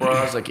sports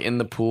bras, like in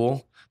the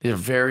pool. These are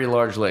very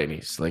large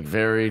ladies, like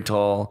very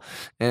tall.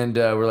 And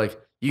we're like,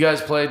 "You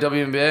guys play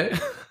WNBA?"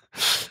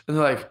 And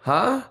they're like,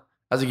 "Huh?"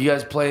 I was like, "You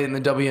guys play in the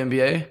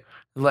WNBA?"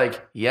 They're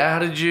like, "Yeah,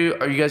 are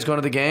you guys going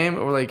to the game?"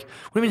 And we're like,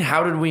 "What do you mean,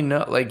 how did we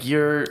know? Like,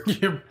 you're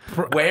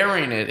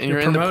wearing it and you're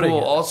in the promoting pool.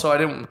 it.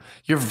 Also,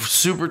 you're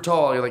super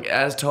tall. You're like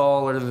as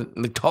tall or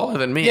like taller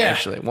than me, Yeah.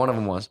 actually. One of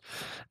them was.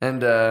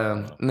 And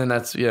then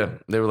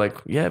they were like,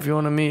 "Yeah, if you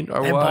want to meet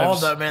our They balled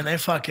wives." though, man. They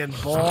fucking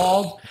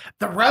balled.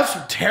 The refs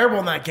were terrible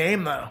in that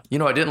game though. You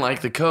know, I didn't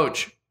like the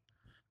coach,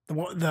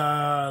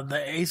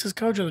 The Aces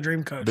coach or the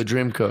Dream coach? the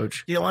Dream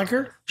coach. You didn't like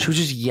her? She was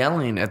just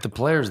yelling at the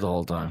players the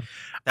whole time.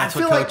 that's I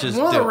feel what like coaches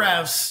one of do. the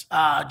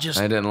refs just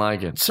I didn't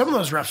like it. some of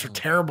those refs were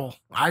terrible.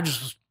 A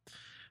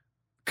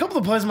couple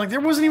of plays, I'm like, there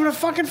wasn't even a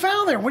fucking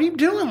foul there. What are you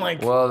doing?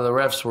 Like, Well, the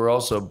refs were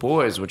also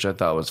boys, which I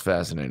thought was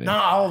fascinating.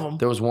 not all of them.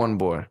 There was one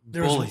boy.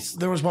 Bullies.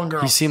 There was one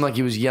girl. He seemed like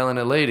he was yelling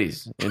at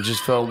ladies. It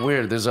just felt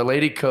weird. There's a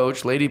lady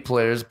coach, lady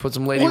players, put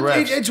some lady Well,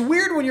 refs. it's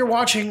weird when you're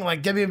watching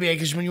like WNBA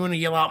because when you want to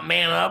yell out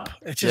 "man up,"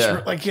 it's just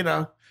Yeah. like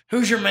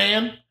who's your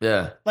man?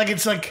 Yeah. Like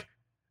it's like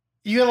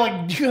you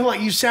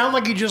sound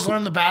like you just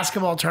learned the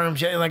basketball terms.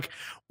 You're like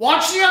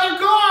watch the other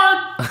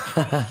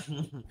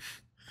guard.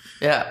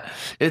 Yeah.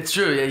 It's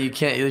true. Yeah, you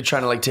can't, you're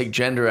trying to like take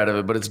gender out of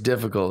it, but it's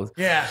difficult.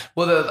 Yeah,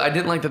 Well, I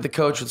didn't like that the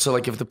coach would, so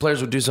like if the players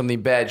would do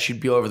something bad,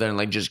 she'd be over there and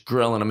like just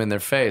grilling them in their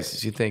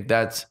faces. You think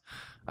that's,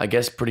 I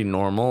guess, pretty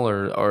normal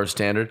or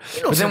standard.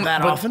 You don't say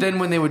that often. Then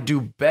when they would do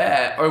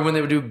bad or when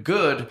they would do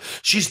good,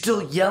 she's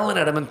still yelling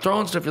at them and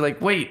throwing stuff. You're like,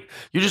 wait,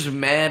 you're just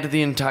mad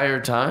the entire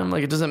time?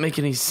 Like it doesn't make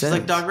any sense. It's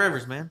like Doc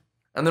Rivers, man.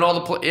 And then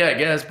all the yeah, I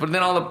guess. But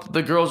then all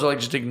the girls are like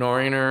just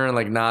ignoring her and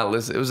like not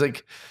listening. It was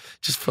like,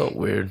 just felt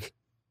weird.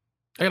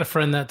 I got a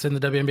friend that's in the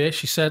WNBA.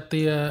 She set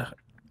the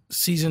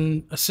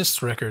season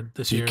assists record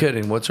this year. You're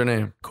kidding. What's her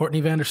name? Courtney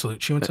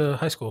Vandersloot. She went to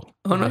high school.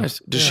 Oh, nice.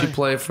 Does she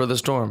play for the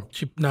Storm?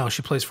 She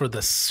plays for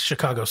the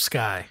Chicago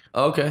Sky.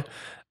 Okay.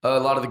 A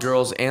lot of the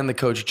girls and the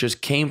coach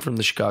just came from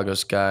the Chicago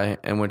Sky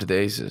and went to the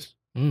Aces.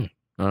 A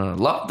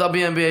lot of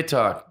WNBA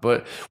talk,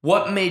 but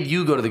what made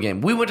you go to the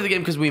game? We went to the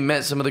game because we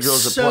met some of the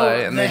girls that So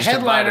play, and the they just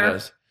invited headliner,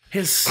 us.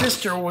 his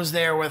sister was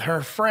there with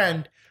her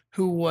friend,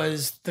 who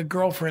was the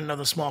girlfriend of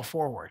the small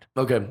forward,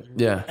 Okay,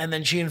 yeah. and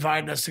then she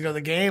invited us to go to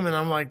the game, and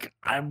I'm like,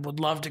 I would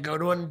love to go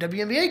to a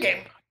WNBA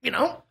game.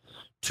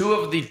 Two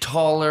of the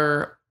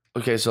taller.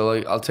 Okay, so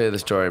like I'll tell you the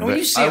story. When but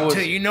you see I them was,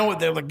 too, you know what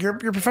they're like. You're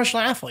a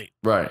professional athlete.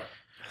 right.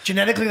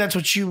 Genetically, that's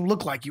what you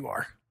look like. You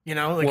are. Like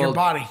your Well,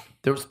 body.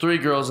 There was 3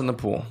 girls in the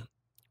pool.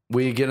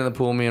 We get in the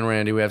pool, me and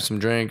Randy. We have some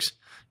drinks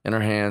in our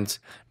hands,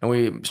 and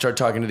we start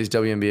talking to these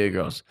WNBA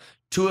girls.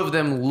 2 of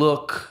them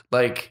look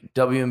like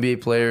WNBA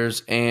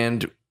players,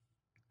 and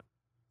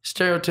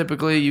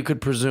stereotypically, you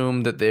could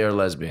presume that they are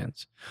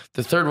lesbians.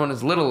 The third one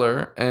is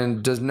littler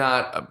and does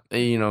not,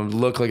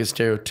 look like a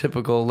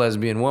stereotypical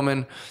lesbian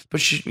woman.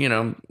 But she,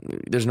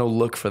 there's no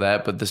look for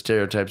that. But the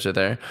stereotypes are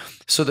there.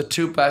 So the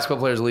 2 basketball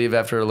players leave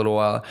after a little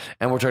while,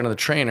 and we're talking to the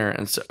trainer,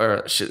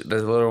 the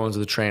little ones are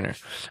the trainer,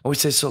 and we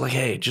say, so like,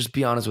 hey, just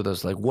be honest with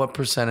us. Like, what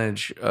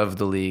percentage of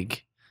the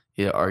league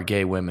are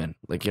gay women?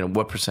 Like,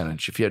 what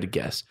percentage? If you had to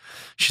guess,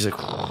 she's like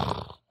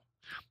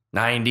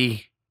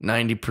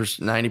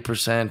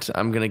 90%,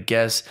 I'm going to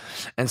guess.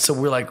 And so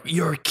we're like,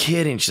 you're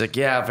kidding. She's like,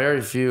 yeah,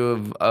 very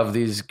few of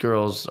these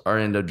girls are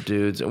into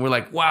dudes. And we're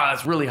like, wow,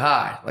 that's really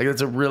high. Like,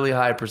 that's a really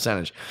high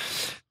percentage.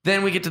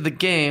 Then we get to the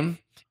game,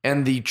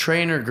 and the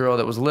trainer girl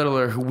that was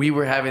littler, who we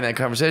were having that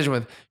conversation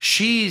with,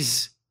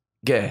 she's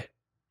gay.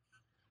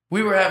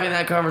 We were having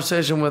that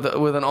conversation with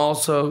an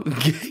also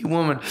gay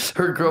woman.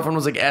 Her girlfriend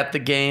was like at the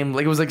game.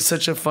 Like it was like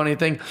such a funny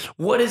thing.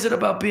 What is it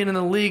about being in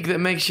the league that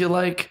makes you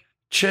like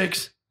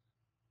chicks?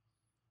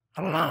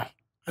 I don't know.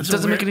 It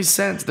doesn't make any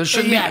sense. There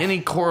shouldn't be any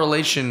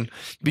correlation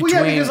between.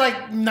 Well, yeah, because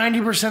like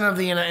 90% of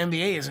the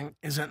NBA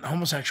isn't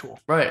homosexual.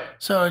 Right.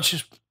 So it's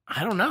just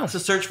I don't know. It's a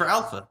search for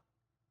alpha.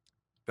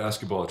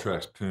 Basketball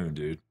attracts poon,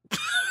 dude.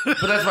 But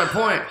that's my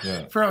point.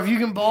 Yeah. Bro, if you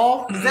can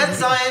ball, Is that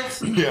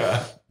science?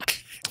 Yeah.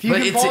 if you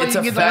But can ball, it's you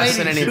a can get the ladies.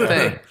 fascinating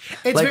thing.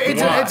 It's Like,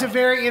 why? it's a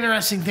very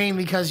interesting thing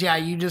because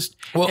you just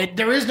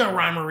there is no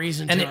rhyme or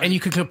reason to it. And you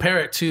can compare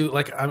it to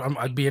like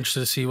I'd be interested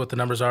to see what the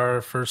numbers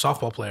are for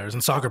softball players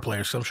and soccer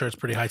players. So I'm sure it's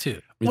pretty high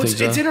too. You think It's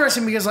so?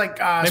 interesting because like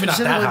Maybe not that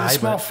specifically the high,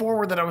 small but-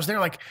 forward that I was there,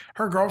 like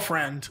her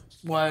girlfriend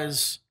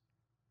was,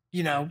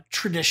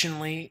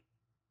 traditionally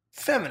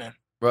feminine.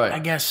 I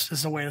Right. guess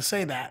is the way to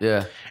say that.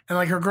 Yeah. And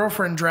like her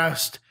girlfriend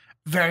dressed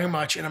very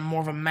much in a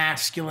more of a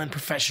masculine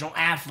professional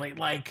athlete.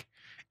 Like,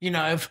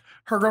 if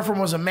her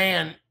girlfriend was a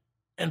man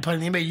and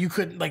played in the NBA, you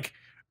couldn't like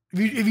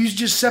if you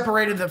just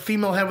separated the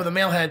female head with the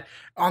male head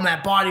on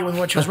that body with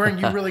what she was wearing,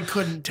 you really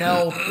couldn't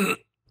tell.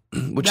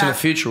 Which in the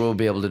future we'll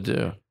be able to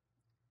do.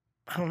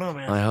 I don't know,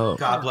 man. I hope.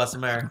 God bless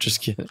America.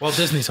 Just kidding. Well,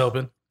 Disney's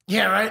hoping.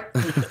 Yeah, right.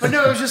 But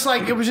no, it was just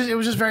like it was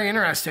just very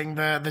interesting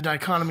the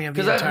dichotomy of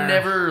the Because entire. I've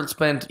never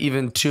spent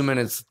even 2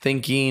 minutes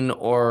thinking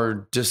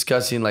or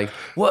discussing like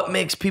what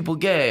makes people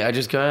gay. I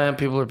just go,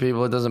 people are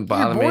people. It doesn't You're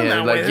bother born me.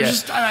 that Like, way.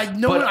 There's just I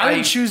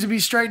didn't choose to be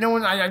straight. No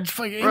one.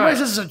 Anybody Right.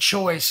 says it's a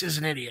choice is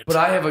an idiot. But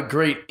I have a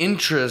great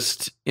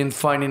interest in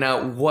finding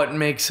out what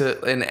makes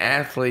an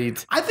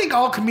athlete. I think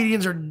all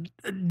comedians are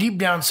deep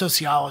down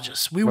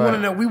sociologists. We Right. want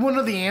to know. We want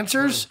to know the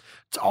answers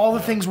to all the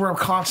things we're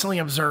constantly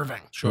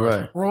observing.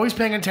 Right. We're always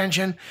paying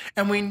attention,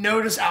 and we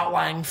notice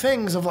outlying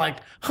things of like,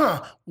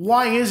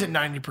 why is it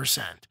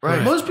 90%?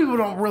 Right. Most people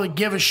don't really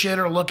give a shit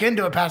or look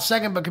into it past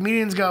second, but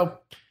comedians go,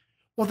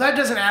 well, that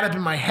doesn't add up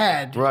in my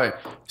head. Right.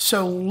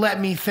 So let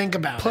me think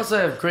about it. Plus,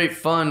 I have great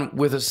fun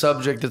with a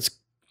subject that's,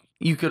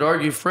 you could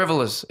argue,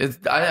 frivolous.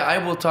 I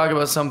will talk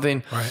about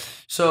something. Right.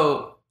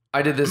 So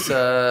I did this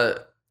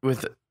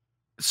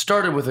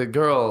started with a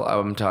girl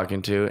I'm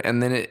talking to,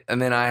 and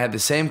then I had the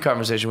same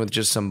conversation with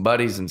just some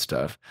buddies and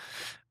stuff.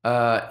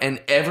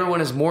 And everyone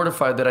is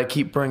mortified that I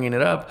keep bringing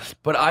it up,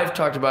 but I've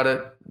talked about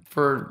it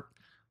for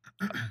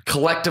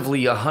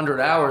collectively 100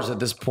 hours at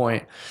this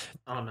point.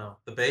 Oh no,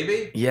 the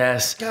baby.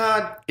 Yes.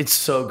 God. It's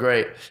so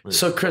great.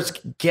 So Chris,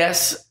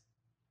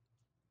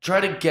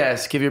 try to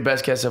guess, give your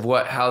best guess of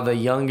how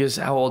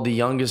old the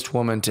youngest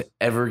woman to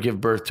ever give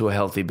birth to a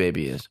healthy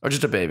baby is, or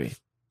just a baby.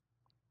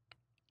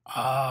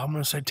 I'm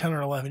going to say 10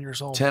 or 11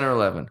 years old. 10 or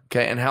 11.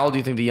 Okay. And how old do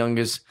you think the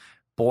youngest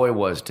boy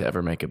was to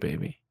ever make a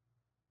baby?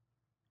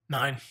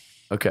 9.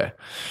 Okay.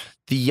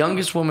 The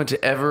youngest woman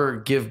to ever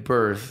give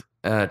birth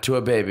to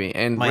a baby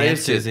and My Aunt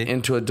raised it Susie.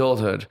 into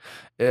adulthood,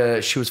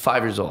 she was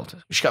 5 years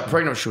old. She got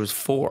pregnant when she was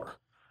 4.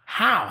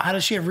 How? How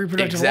does she have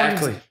reproductive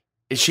Exactly. organs?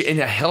 Is she in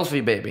a healthy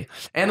baby?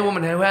 And the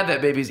woman who had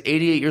that baby is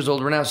 88 years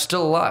old. We're now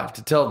still alive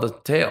to tell the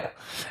tale.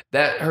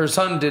 That her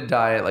son did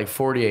die at like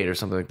 48 or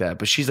something like that,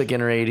 but she's like in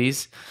her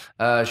 80s.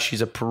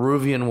 She's a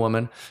Peruvian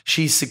woman.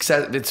 She's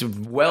success. It's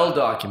well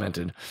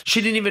documented.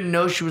 She didn't even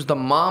know she was the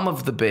mom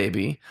of the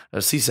baby.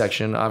 A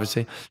C-section,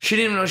 obviously. She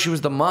didn't even know she was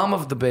the mom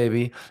of the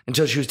baby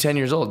until she was 10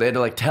 years old. They had to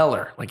like tell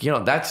her, like,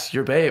 that's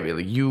your baby.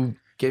 Like you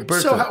gave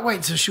birth to it.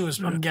 Wait, so she was,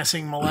 I'm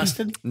guessing,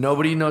 molested?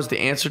 Nobody knows the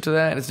answer to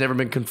that, and it's never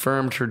been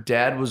confirmed. Her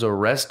dad was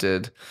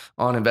arrested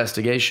on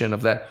investigation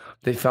of that.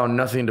 They found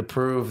nothing to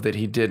prove that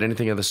he did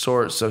anything of the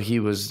sort, so he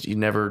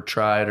never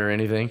tried or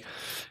anything.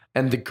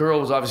 And the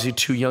girl was obviously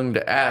too young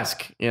to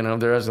ask.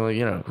 They're asking,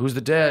 like, who's the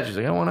dad? She's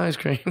like, I want ice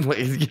cream. Like,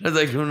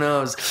 who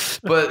knows?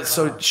 But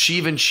so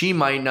she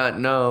might not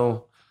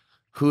know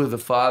who the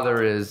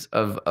father is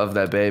of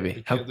that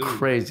baby. How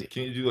crazy.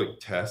 Can you do like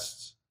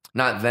tests?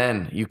 Not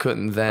then. You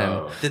couldn't then.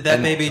 Oh. Did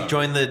that baby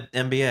join the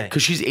NBA?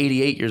 Because she's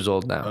 88 years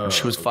old now.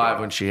 She was 5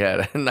 when she had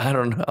it. And I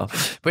don't know.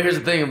 But here's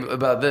the thing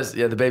about this.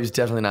 Yeah, the baby's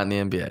definitely not in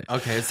the NBA.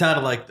 Okay, it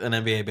sounded like an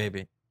NBA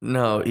baby.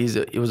 No,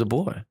 it was a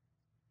boy.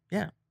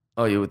 Yeah.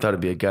 Oh, you thought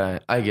it'd be a guy.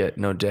 I get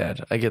no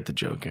dad. I get the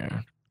joke,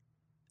 Aaron.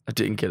 I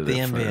didn't get it The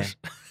at NBA. first.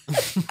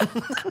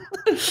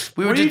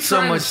 We What are you did so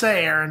trying much. to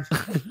say, Aaron?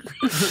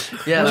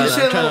 Yeah, Would you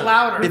say it a little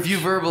louder? If you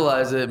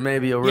verbalize it,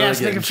 maybe you'll really Yes,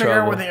 get they in can figure out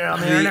trouble. where they are on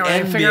the internet. They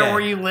can figure out NBA.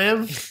 where you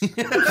live.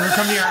 They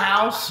come to your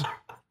house.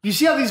 You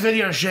see how these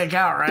videos shake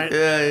out, right?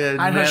 Yeah,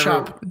 I know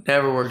shop.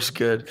 never works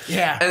good.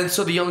 Yeah. And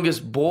so the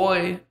youngest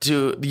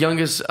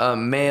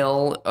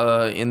male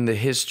in the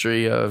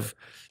history of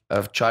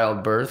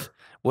childbirth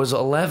was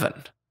 11.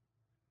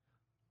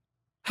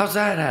 How's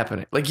that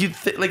happening? Like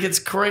like it's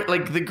great.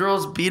 Like the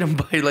girls beat him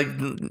by like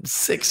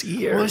 6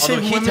 years. Well, they say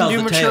Although he women tells do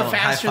the mature tale,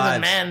 faster high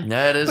than fives. men.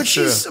 That is but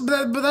true.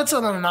 but that's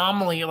an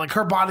anomaly. Like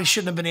her body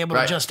shouldn't have been able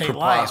to gestate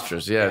life.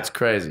 Preposterous. Yeah, it's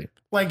crazy.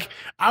 Like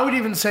I would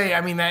even say,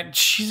 that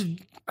she's.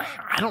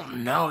 I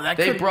don't know. That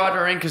They could, brought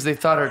her in because they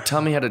thought her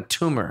tummy had a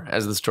tumor,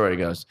 as the story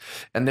goes,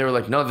 and they were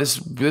like, "No, this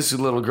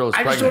little girl is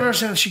I just don't pregnant."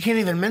 understand. If she can't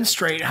even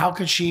menstruate, how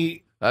could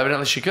she?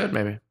 Evidently, she could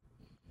maybe.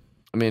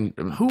 I mean,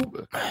 Who?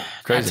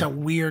 crazy. That's a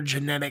weird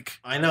genetic.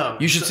 I know.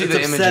 You should see It's the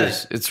upsetting.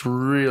 images. It's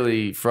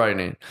really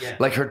frightening. Yeah.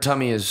 Like her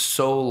tummy is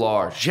so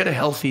large. She had a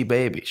healthy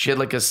baby. She had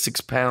like a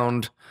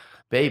 6-pound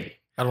baby.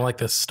 I don't like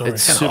this story.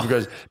 It's super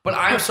gross. But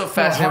I'm so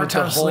fascinated with the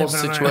time whole sleeping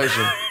at night.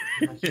 situation.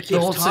 The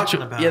whole situation.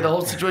 The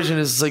whole situation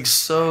is like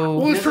so.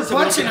 Well, it's This is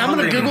perplexing. like I'm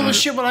gonna hungry Google man. this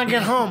shit when I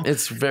get home.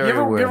 It's very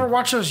you weird. ever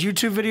watch those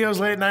YouTube videos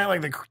late at night,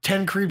 like the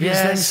 10 creepiest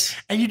Yes. things,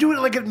 and you do it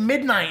like at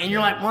midnight, and you're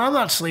like, "Well, I'm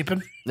not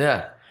sleeping."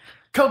 Yeah.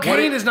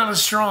 Cocaine is not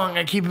as strong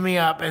at keeping me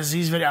up as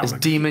these videos. It's I'm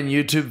like, demon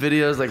YouTube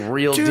videos, like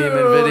real dude, demon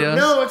videos.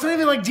 no, it's not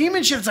even like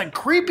demon shit. It's like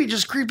creepy,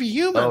 just creepy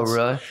humans. Oh,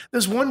 really?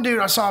 This one dude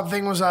I saw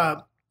thing was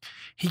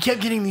he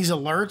kept getting these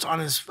alerts on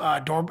his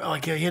doorbell,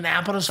 like he had an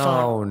app on his phone.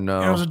 Oh, no.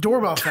 And it was a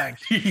doorbell thing,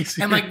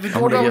 and like the gonna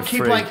doorbell would get keep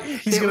freaked. like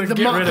He's gonna the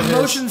get rid of his.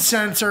 motion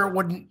sensor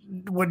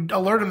would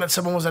alert him that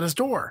someone was at his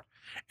door,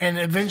 and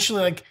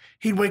eventually like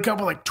he'd wake up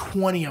with like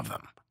 20 of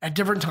them at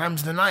different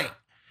times of the night.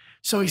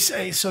 So he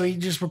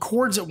just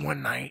records it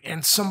one night,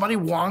 and somebody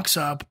walks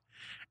up,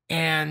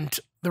 and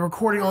the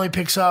recording only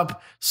picks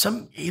up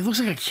he looks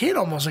like a kid,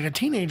 almost like a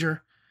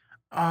teenager.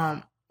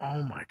 Oh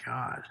my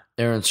God.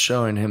 Aaron's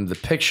showing him the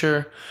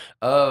picture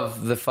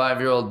of the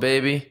 5-year-old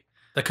baby.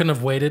 I couldn't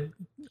have waited.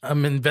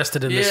 I'm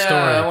invested in Yeah, this story.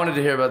 I wanted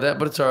to hear about that,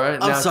 but it's all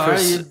right. I'm sorry.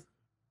 Chris,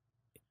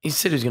 he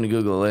said he was going to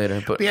Google it later,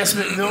 but But yes,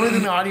 the only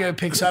thing the audio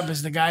picks up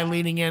is the guy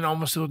leaning in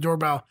almost to the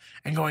doorbell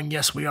and going,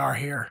 "Yes, we are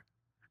here."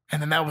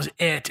 And then that was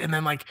it. And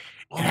then like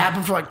it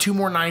happened for like 2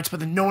 more nights, but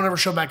then no one ever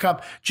showed back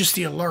up, just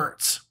the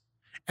alerts.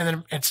 And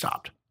then it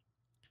stopped.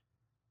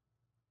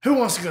 Who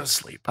wants to go to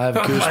sleep? I have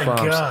Oh my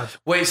goosebumps. God.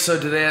 Wait, so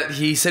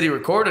he said he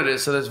recorded it,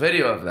 so there's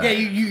video of that. Yeah,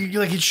 you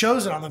like it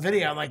shows it on the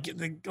video. Like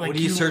What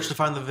do you search to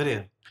find the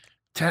video?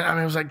 10, I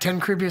mean, it was like 10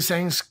 creepiest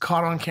things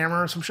caught on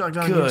camera or some shit like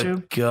that on Good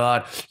YouTube.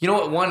 God. You know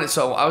what? One,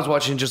 so I was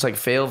watching just like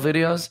fail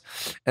videos,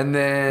 and What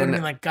do you mean,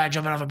 then, like guy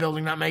jumping off a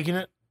building, not making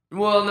it?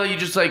 well, no, you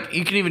just like,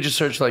 you can even just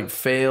search like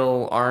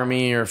fail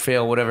army or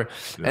fail whatever,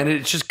 and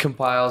it just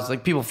compiles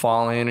like people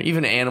falling or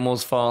even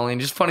animals falling,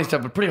 just funny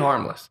stuff, but pretty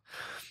harmless.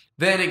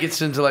 Then it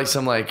gets into like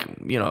some like,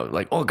 you know,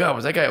 like, oh God,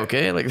 was that guy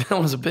okay? Like that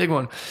was a big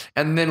one.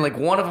 And then like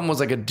one of them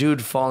was like a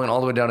dude falling all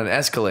the way down an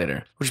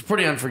escalator, which is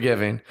pretty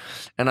unforgiving.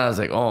 And I was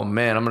like, oh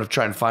man, I'm going to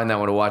try and find that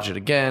one to watch it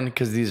again.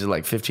 Cause these are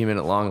like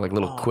 15-minute long, like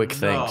little quick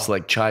things,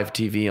 like Chive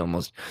TV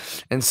almost.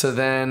 And so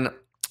then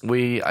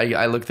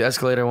I looked at the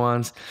escalator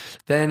ones.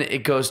 Then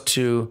it goes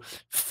to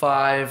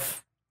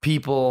 5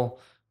 people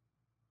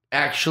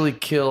actually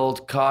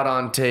killed, caught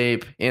on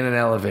tape in an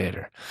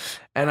elevator.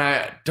 And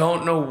I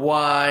don't know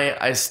why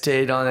I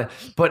stayed on it,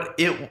 but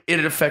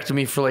it affected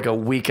me for like a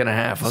week and a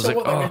half. I was So like,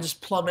 what, like oh, they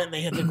just plummet and they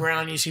hit the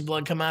ground, you see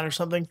blood come out or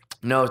something?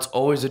 no, it's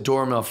always a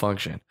door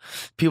malfunction.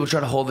 People try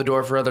to hold the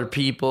door for other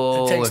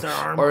people. It takes their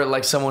arm. Or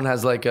like someone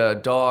has like a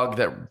dog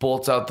that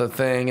bolts out the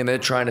thing and they're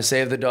trying to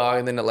save the dog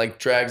and then it like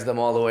drags them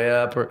all the way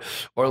up.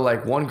 Or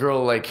like one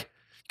girl like,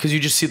 because you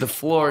just see the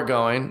floor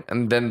going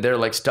and then they're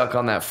like stuck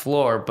on that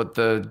floor, but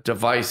the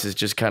device is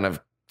just kind of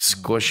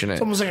squishing it.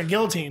 It's almost like a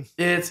guillotine.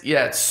 It's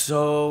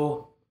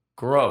so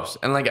gross.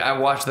 And like I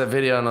watched that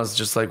video and I was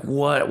just like,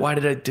 what? Why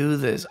did I do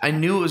this? I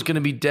knew it was gonna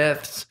be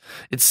deaths.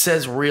 It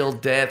says real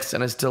deaths,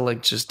 and I still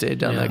like just stayed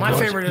down that My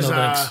course. favorite is No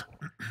thanks.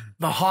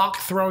 the hawk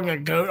throwing a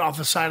goat off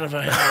the side of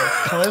a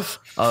cliff.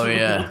 Oh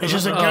yeah. It's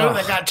just a goat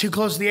that got too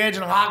close to the edge,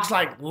 and the hawk's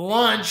like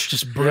lunch,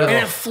 Just brutal.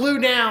 and it flew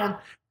down,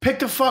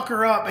 picked the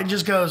fucker up, and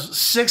just goes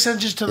 6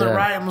 inches to the Yeah.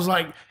 right, and was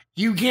like,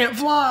 "You can't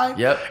fly."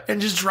 Yep.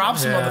 and just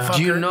drops the Yeah. motherfucker.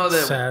 Do you know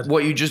that Sad.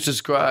 what you just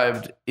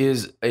described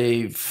is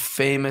a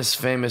famous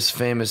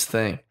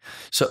thing?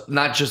 So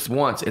not just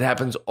once, it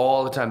happens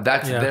all the time.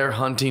 That's Yeah. their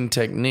hunting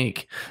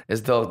technique.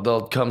 Is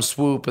they'll come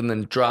swoop and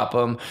then drop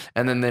them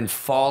and then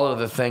follow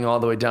the thing all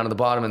the way down to the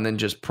bottom and then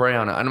just prey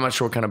on it. I'm not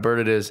sure what kind of bird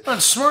it is.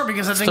 That's smart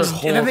because that their thing's,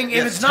 whole- the thing, if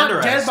yeah, it's not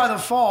tenderized. dead by the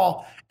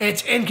fall,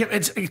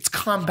 it's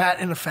combat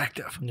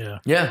ineffective. Yeah.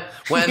 Yeah.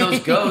 Well,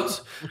 and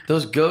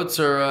those goats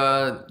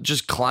are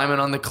just climbing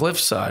on the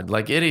cliffside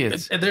like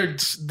idiots. And they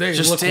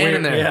Just look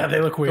standing weird. there. Yeah, they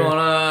look weird. Going,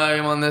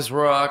 I'm on this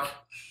rock.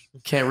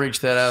 Can't reach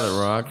that out of the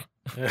rock.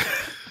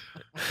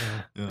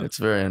 It's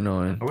very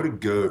annoying. How would a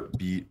goat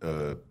beat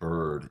a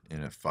bird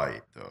in a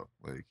fight, though?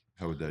 Like,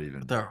 how would that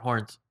even? Their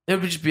horns. It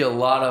would just be a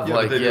lot of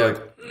but they'd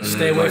be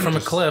Stay away from a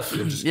just- cliff.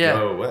 they'd just yeah,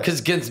 go away. because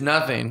against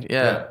nothing.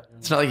 Yeah. Yeah.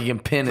 It's not like you can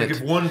pin It's like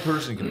it. if one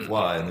person can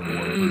fly and then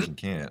one person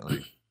can't,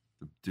 like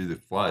the dude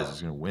that flies is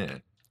gonna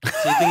win. So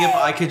you think if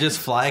I could just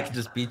fly, I could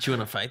just beat you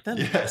in a fight then?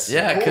 Yes,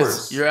 Yeah, of because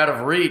course. you're out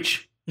of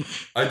reach.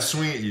 I'd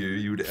swing at you.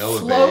 You would elevate.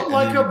 Float and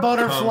like then a you'd come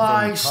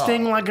butterfly, from the top.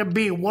 sting like a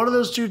bee. What do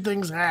those 2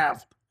 things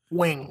have?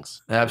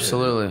 Wings.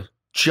 Absolutely.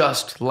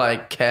 Just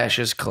like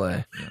Cassius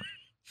Clay.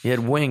 He had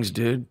wings,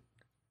 dude.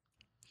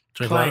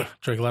 Drink Clay.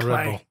 a lot of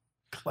Red Bull.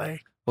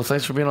 Clay. Well,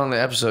 thanks for being on the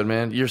episode,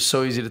 man. You're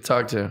so easy to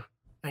talk to.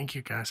 Thank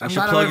you, guys. I I'm should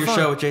glad I plug had your fun.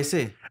 show with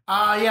JC.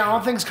 Yeah, all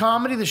things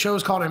comedy. The show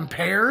is called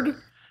Impaired.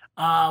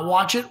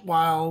 watch it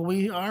while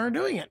we are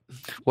doing it.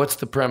 What's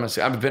the premise?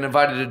 I've been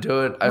invited to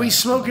do it. We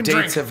smoke and dates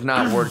drink. have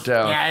not worked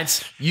out. Yeah,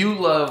 it's. You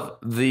love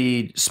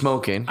the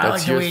smoking. That's I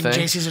like the your way thing.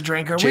 JC's a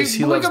drinker. JC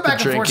We loves go back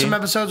the and forth some drinking.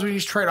 episodes. We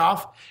just trade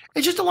off.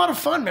 It's just a lot of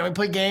fun, man. We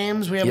play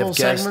games. We have You little have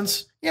guests?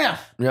 segments. Yeah.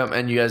 Yep,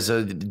 and you guys,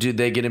 do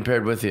they get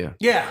impaired with you?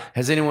 Yeah.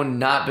 Has anyone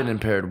not been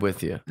impaired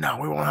with you? No,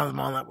 we won't have them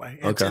on that way.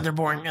 Okay. They're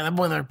boring. Yeah,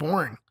 they're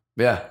boring.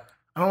 Yeah,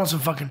 I don't want some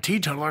fucking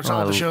teetotaler. It's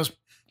all the shows.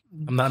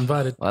 I'm not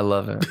invited. I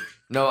love it.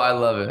 No, I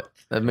love it.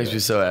 That makes me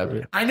so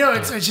happy. I know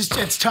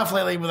it's tough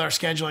lately with our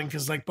scheduling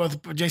because like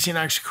both JC and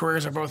I's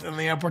careers are both in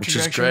the upward Which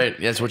is trajectory.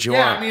 great. That's what you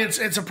Yeah, want. I mean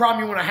it's a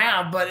problem you want to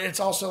have, but it's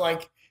also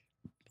like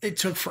it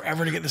took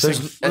forever to get this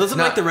thing. Well, doesn't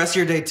not- make the rest of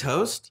your day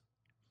toast?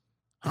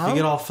 If you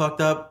get all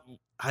fucked up,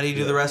 how do you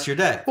do the rest of your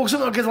day? Well,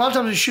 because a lot of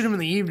times we shoot them in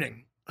the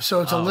evening,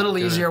 so it's a little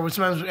good. easier.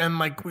 Sometimes, and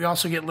like we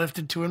also get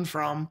lifted to and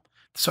from.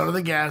 So do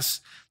the guests.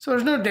 So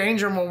there's no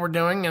danger in what we're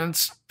doing, and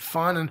it's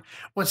fun. And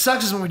what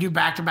sucks is when we do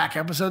back-to-back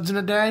episodes in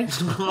a day.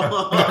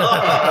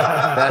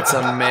 That's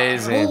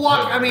amazing. We'll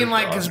walk. I mean,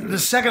 like, because the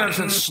second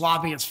episode's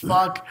sloppy as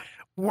fuck.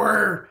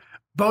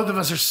 Both of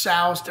us are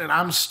soused, and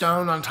I'm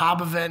stoned on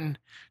top of it, and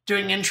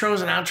doing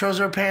intros and outros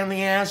are a pain in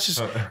the ass. Just,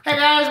 hey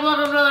guys,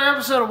 welcome to another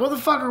episode. What the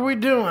fuck are we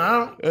doing?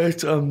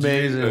 It's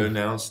amazing. Do you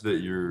announce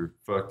that you're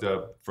fucked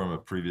up from a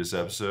previous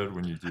episode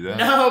when you do that?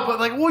 No,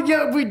 but like, well,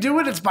 yeah, if we do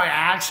it, it's by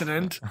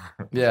accident.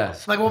 Yeah.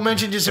 Like we'll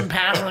mention just in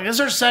passing, like this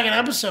is our second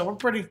episode. We're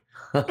pretty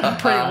lit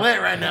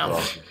right now.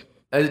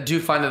 Do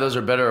you find that those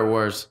are better or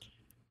worse?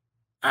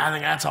 I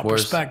think that's all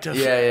Worse. perspective.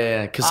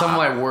 Yeah. Because some of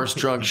my worst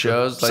drunk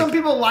shows, like, Some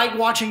people like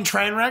watching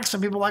train wrecks. Some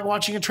people like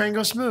watching a train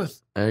go smooth.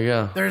 there you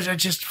go. There's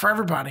it's just for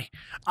everybody.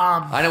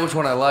 I know which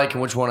one I like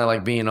and which one I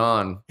like being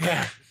on.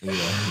 Yeah.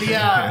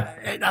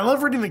 I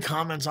love reading the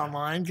comments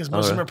online because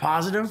most of them are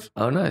positive.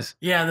 Oh, nice.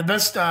 Yeah, the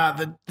best.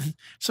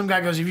 Some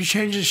guy goes, "If you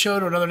change the show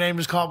to another name,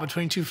 just call it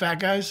Between Two Fat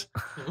Guys."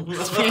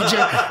 It's me and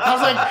Joe. I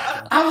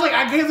was like,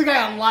 I gave the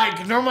guy a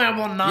like. Normally, I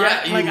will not.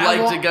 Yeah, you I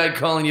liked won't- a guy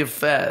calling you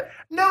fat.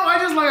 No, I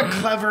just like a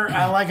clever.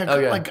 I like a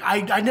Okay. like.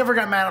 I never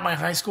got mad at my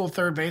high school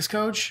third base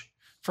coach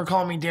for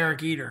calling me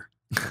Derek Eater.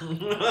 Do you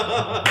know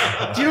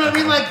what I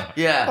mean? Like,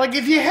 Yeah. like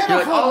if you hit You're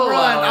a like, home oh,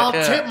 run, wow, I'll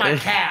yeah. tip my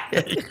cap.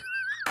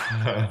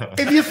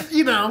 If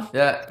you know.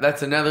 Yeah,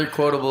 that's another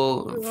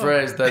quotable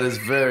phrase that is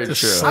very true.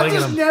 Just I've Slinging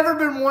just them. never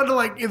been one to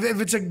like if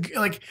it's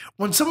like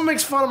when someone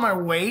makes fun of my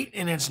weight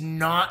and it's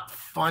not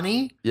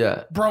funny,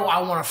 Yeah. bro,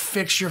 I want to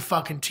fix your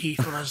fucking teeth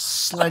with a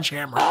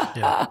sledgehammer.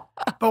 Yeah.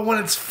 But when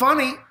it's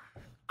funny,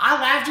 I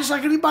laugh just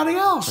like anybody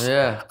else.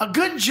 Yeah, A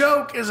good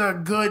joke is a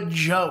good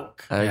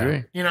joke. I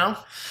agree. You know?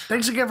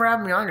 Thanks again for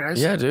having me on,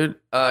 guys. Yeah, dude.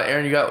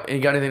 Aaron, you got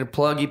anything to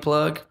plug? You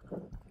plug?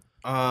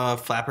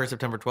 Flapper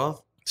September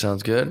 12th.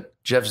 Sounds good.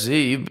 Jeff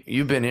Z,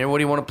 you've been here. What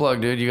do you want to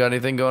plug, dude? You got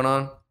anything going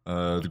on?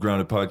 The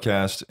Grounded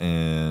Podcast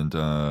and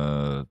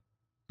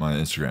my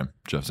Instagram,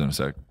 Jeff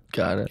Zenisek.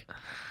 Got it.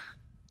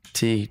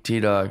 T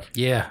Dog.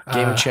 Yeah.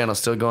 Gaming channel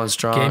still going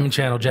strong. Gaming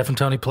channel. Jeff and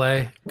Tony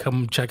play.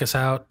 Come check us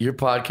out. Your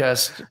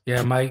podcast.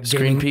 Yeah, my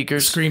Screen gaming,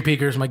 Peekers. Screen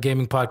Peekers, my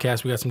gaming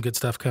podcast. We got some good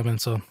stuff coming.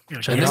 So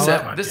check it This,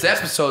 out. this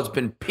episode's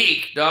been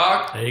peak,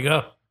 dog. There you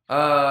go.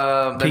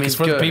 That Peak means is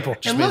for the good. people.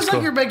 It looks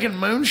like you're making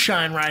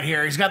moonshine right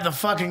here. He's got the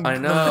fucking. I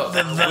know.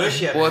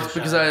 Well, it's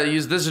because I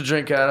used this to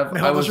drink out of. Can we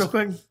I hold was. this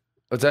real quick?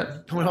 What's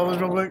that? Can we hold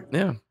this real quick?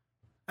 Yeah.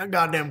 That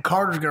goddamn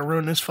Carter's gonna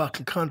ruin this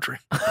fucking country.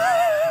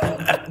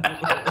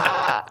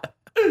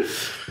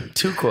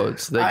 Two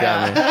quotes. They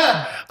got me.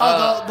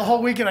 The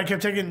whole weekend I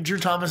kept taking Drew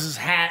Thomas's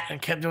hat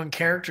and kept doing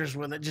characters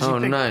with it. Just Oh,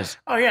 you think, nice.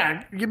 Oh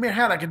yeah, give me a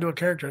hat. I can do a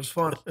character. It's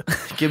fun.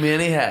 Give me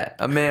any hat.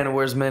 A man who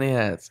wears many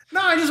hats.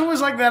 No, I just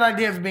always like that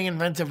idea of being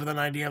inventive with an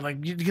idea,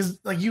 because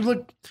you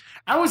look.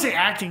 I always say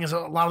acting is a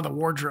lot of the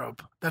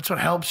wardrobe. That's what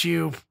helps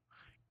you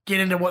get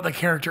into what the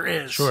character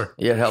is. Sure.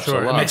 Yeah, it helps Sure,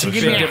 a it lot. makes So a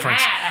give big me a difference.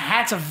 hat. A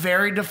hat's a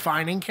very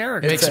defining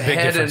character. It's makes a a big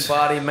head difference. and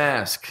body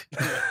mask.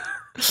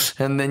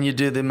 And then you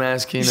do the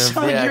masking You of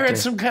sound the like you're acting. at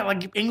some kind of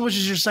like English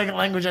is your second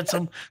language at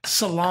some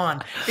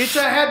salon. It's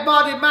a head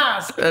body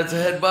mask. That's a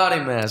head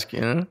body mask,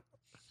 you know?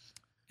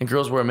 And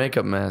girls wear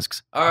makeup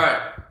masks. All right.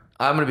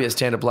 I'm going to be at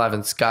Stand Up Live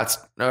in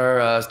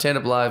Stand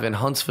Up Live in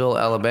Huntsville,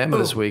 Alabama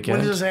this weekend.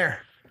 When does this air?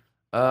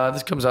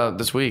 This comes out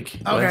this week.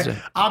 Okay. Wednesday.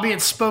 I'll be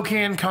at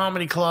Spokane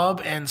Comedy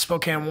Club in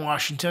Spokane,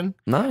 Washington.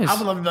 Nice. I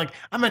would love to be like,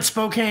 I'm at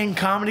Spokane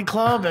Comedy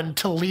Club in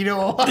Toledo,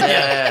 Ohio.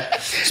 Yeah.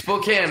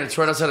 Spokane. It's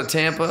right outside of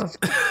Tampa.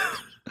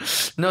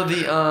 No,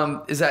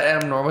 is that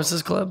Adam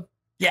Norwis's club?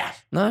 Yeah.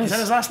 Nice. Is that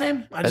his last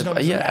name? I just know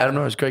Yeah, Adam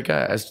Norris, great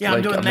guy. Yeah,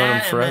 I'm doing I've known him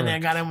that, and forever. then I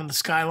got in with the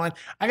Skyline.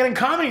 I got in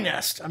Comedy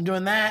Nest. I'm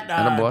doing that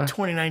Attaboy.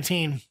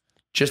 2019.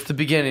 Just the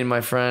beginning,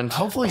 my friend.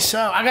 Hopefully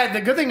so.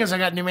 The good thing is I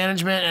got new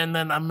management, and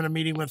then I'm in a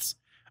meeting with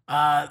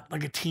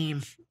like a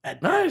team.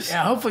 Nice.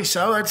 Yeah, hopefully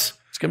so. It's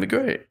gonna be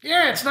great.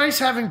 It's nice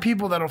having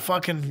people that'll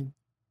fucking.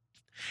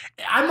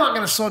 I'm not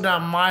gonna slow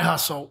down my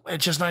hustle.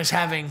 It's just nice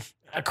having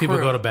a crew.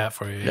 People go to bat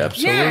for you. Yeah.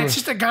 Absolutely. Yeah, it's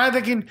just a guy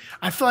that can.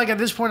 I feel like at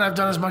this point I've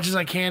done as much as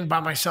I can by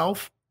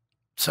myself.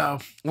 So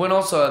When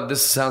also,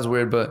 this sounds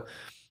weird, but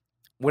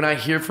when I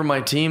hear from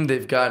my team,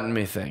 they've gotten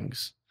me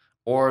things.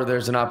 or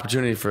there's an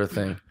opportunity for a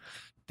thing,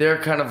 they're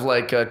kind of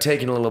like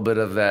taking a little bit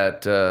of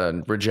that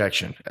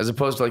rejection, as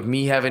opposed to like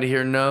me having to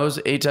hear no's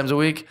 8 times a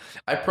week.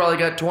 I probably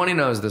got 20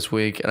 no's this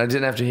week, and I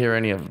didn't have to hear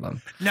any of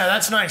them. No,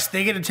 that's nice.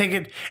 They get to take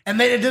it,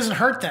 and it doesn't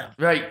hurt them.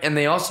 Right, and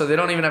they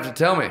don't even have to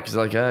tell me, because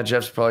like,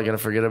 Jeff's probably gonna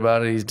forget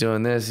about it. He's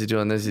doing this, he's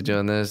doing this, he's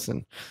doing this,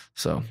 and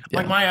so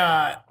yeah.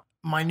 Like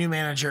my new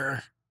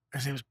manager,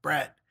 his name's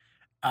Brett.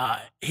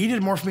 He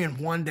did more for me in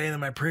one day than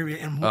my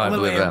previous I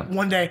believe that.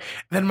 one day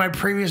than my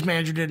previous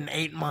manager did in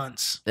 8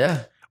 months.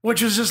 Yeah.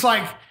 Which was just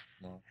like,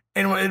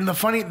 and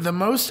the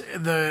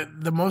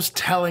most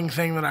telling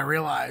thing that I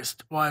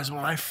realized was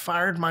when I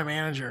fired my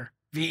manager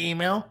via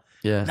email.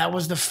 Yeah. That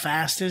was the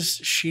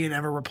fastest she had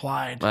ever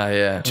replied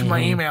Yeah. to my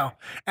email,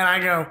 and I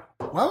go,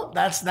 well,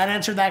 that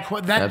answered that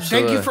question. Thank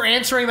Absolutely. you for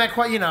answering that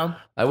question.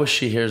 I wish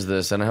she hears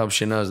this, and I hope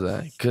she knows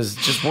that, because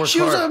just work She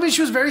hard.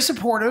 was very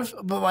supportive,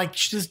 but like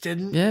she just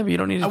didn't. Yeah, but you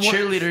don't need a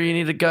cheerleader. You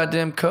need a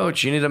goddamn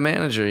coach. You need a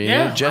manager. You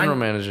need a general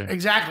manager.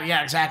 Exactly.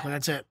 Yeah, exactly.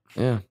 That's it.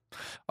 Yeah.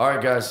 All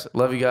right, guys.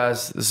 Love you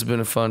guys. This has been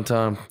a fun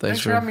time.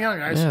 Thanks for having me on,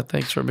 guys. Yeah,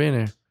 thanks for being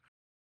here.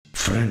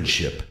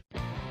 Friendship.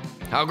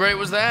 How great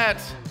was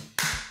that?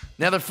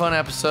 Another fun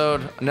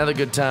episode. Another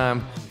good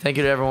time. Thank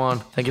you to everyone.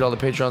 Thank you to all the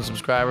Patreon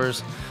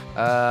subscribers.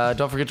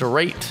 Don't forget to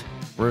rate,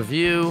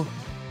 review,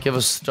 give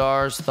us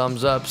stars,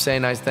 thumbs up, say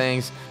nice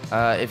things.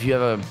 If you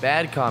have a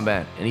bad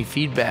comment, any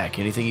feedback,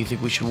 anything you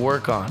think we should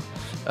work on,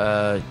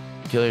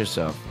 kill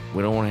yourself.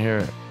 We don't want to hear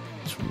it.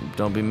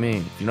 Don't be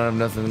mean. If you don't have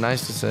nothing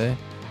nice to say,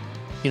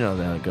 you know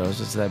how it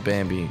goes. It's that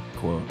Bambi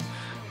quote.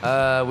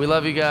 We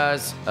love you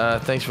guys.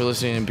 Thanks for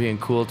listening and being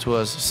cool to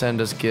us.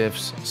 Send us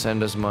gifts.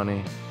 Send us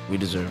money. We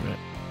deserve it.